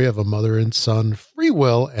story of a mother and son, free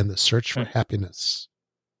will, and the search for happiness.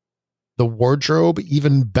 The Wardrobe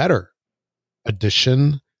Even Better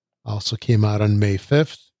edition also came out on May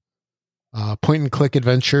 5th. Point and click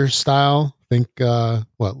adventure style. Think,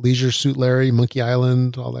 Leisure Suit Larry, Monkey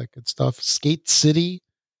Island, all that good stuff. Skate City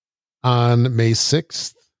on May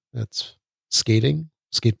 6th. That's skating,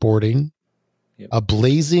 skateboarding. Yep.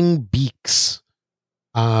 Blazing Beaks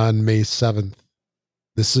on May 7th.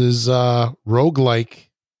 This is roguelike.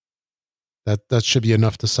 That should be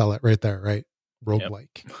enough to sell it right there, right?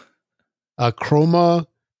 Roguelike. Yep. Chroma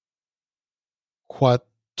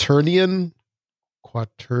Quaternion,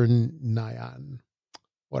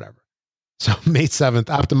 whatever. So May 7th,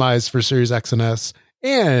 optimized for Series X and S,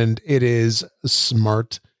 and it is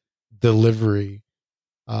smart delivery.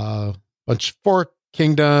 Bunch 4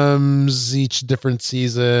 kingdoms, each different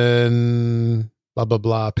season, blah, blah,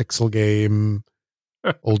 blah, pixel game,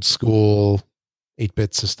 old school,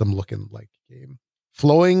 8-bit system looking like game.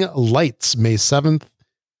 Flowing Lights, May 7th,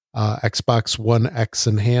 Xbox One X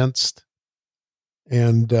enhanced.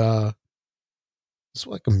 And it's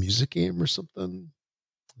like a music game or something.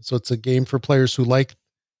 So it's a game for players who like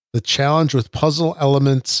the challenge with puzzle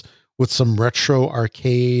elements with some retro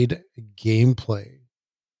arcade gameplay.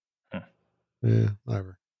 Yeah,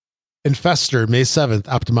 whatever. Infestor, May 7th,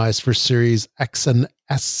 optimized for Series X and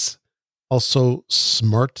S. Also,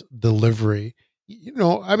 smart delivery. You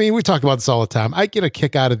know, I mean, we talk about this all the time. I get a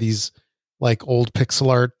kick out of these like old pixel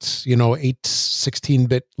art,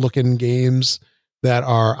 16-bit looking games that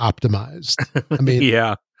are optimized. I mean,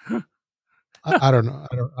 yeah. I don't know.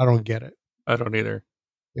 I don't get it. I don't either.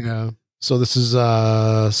 Yeah. So this is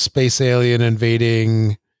a space alien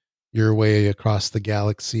invading your way across the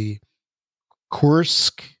galaxy.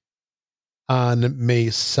 Kursk on May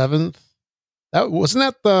 7th. That wasn't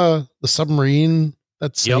that the submarine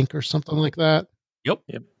that sank or something like that. Yep.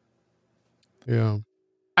 Yeah.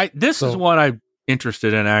 This is one I'm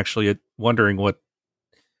interested in, actually, wondering what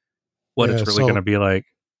it's really going to be like.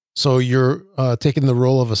 So you're taking the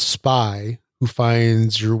role of a spy who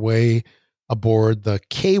finds your way aboard the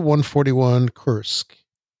K-141 Kursk.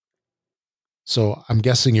 So I'm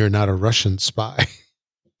guessing you're not a Russian spy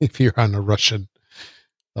if you're on a Russian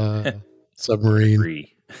submarine.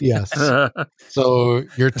 Yes. So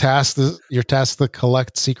you're tasked to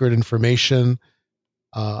collect secret information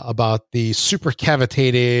about the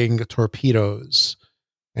supercavitating torpedoes.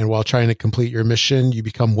 And while trying to complete your mission, you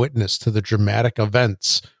become witness to the dramatic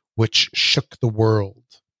events which shook the world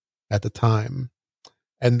at the time.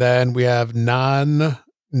 And then we have Non-Guns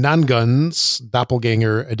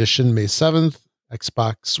Doppelganger Edition, May 7th,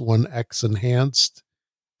 Xbox One X Enhanced.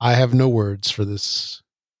 I have no words for this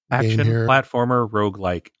action game here. Platformer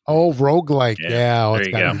roguelike. Oh, roguelike. Yeah. There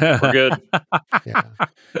you go. We're good. Yeah.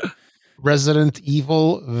 Resident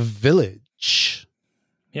Evil Village.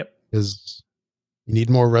 Yep. Because you need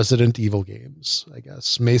more Resident Evil games, I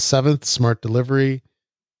guess. May 7th, Smart Delivery.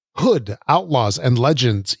 Hood, Outlaws, and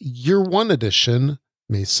Legends, Year 1 Edition,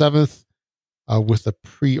 May 7th, with a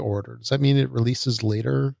pre-order. Does that mean it releases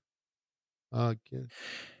later? Oh,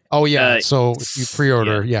 yeah. So if you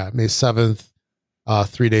pre-order, May 7th,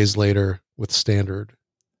 3 days later with standard.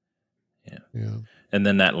 Yeah. And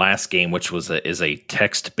then that last game, which is a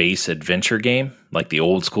text-based adventure game, like the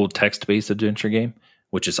old school text-based adventure game,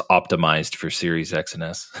 which is optimized for Series X and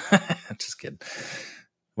S. Just kidding.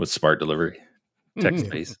 With Smart Delivery.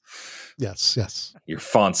 Text-based. Yes. Your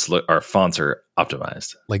fonts are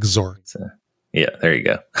optimized. Like Zork. Yeah, there you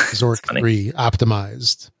go. Zork 3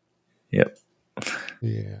 optimized. Yep.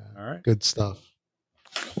 Yeah. All right. Good stuff.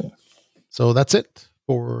 Cool. So that's it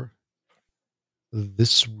for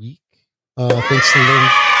this week. Thanks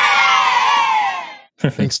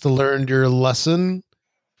to learn your lesson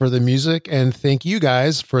for the music, and thank you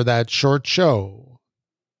guys for that short show.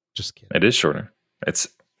 Just kidding. It is shorter. It's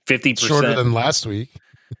 50% shorter than last week.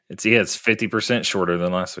 It's 50% shorter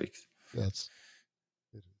than last week. Yes.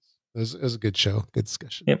 It was a good show. Good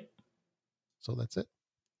discussion. Yep. So that's it.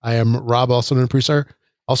 I am Rob, also known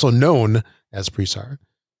as Presar.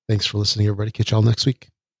 Thanks for listening, everybody. Catch y'all next week.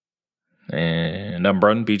 And I'm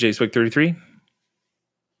Brun, BJ Swig 33.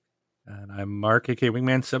 And I'm Mark, aka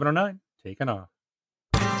Wingman 709. Taking off.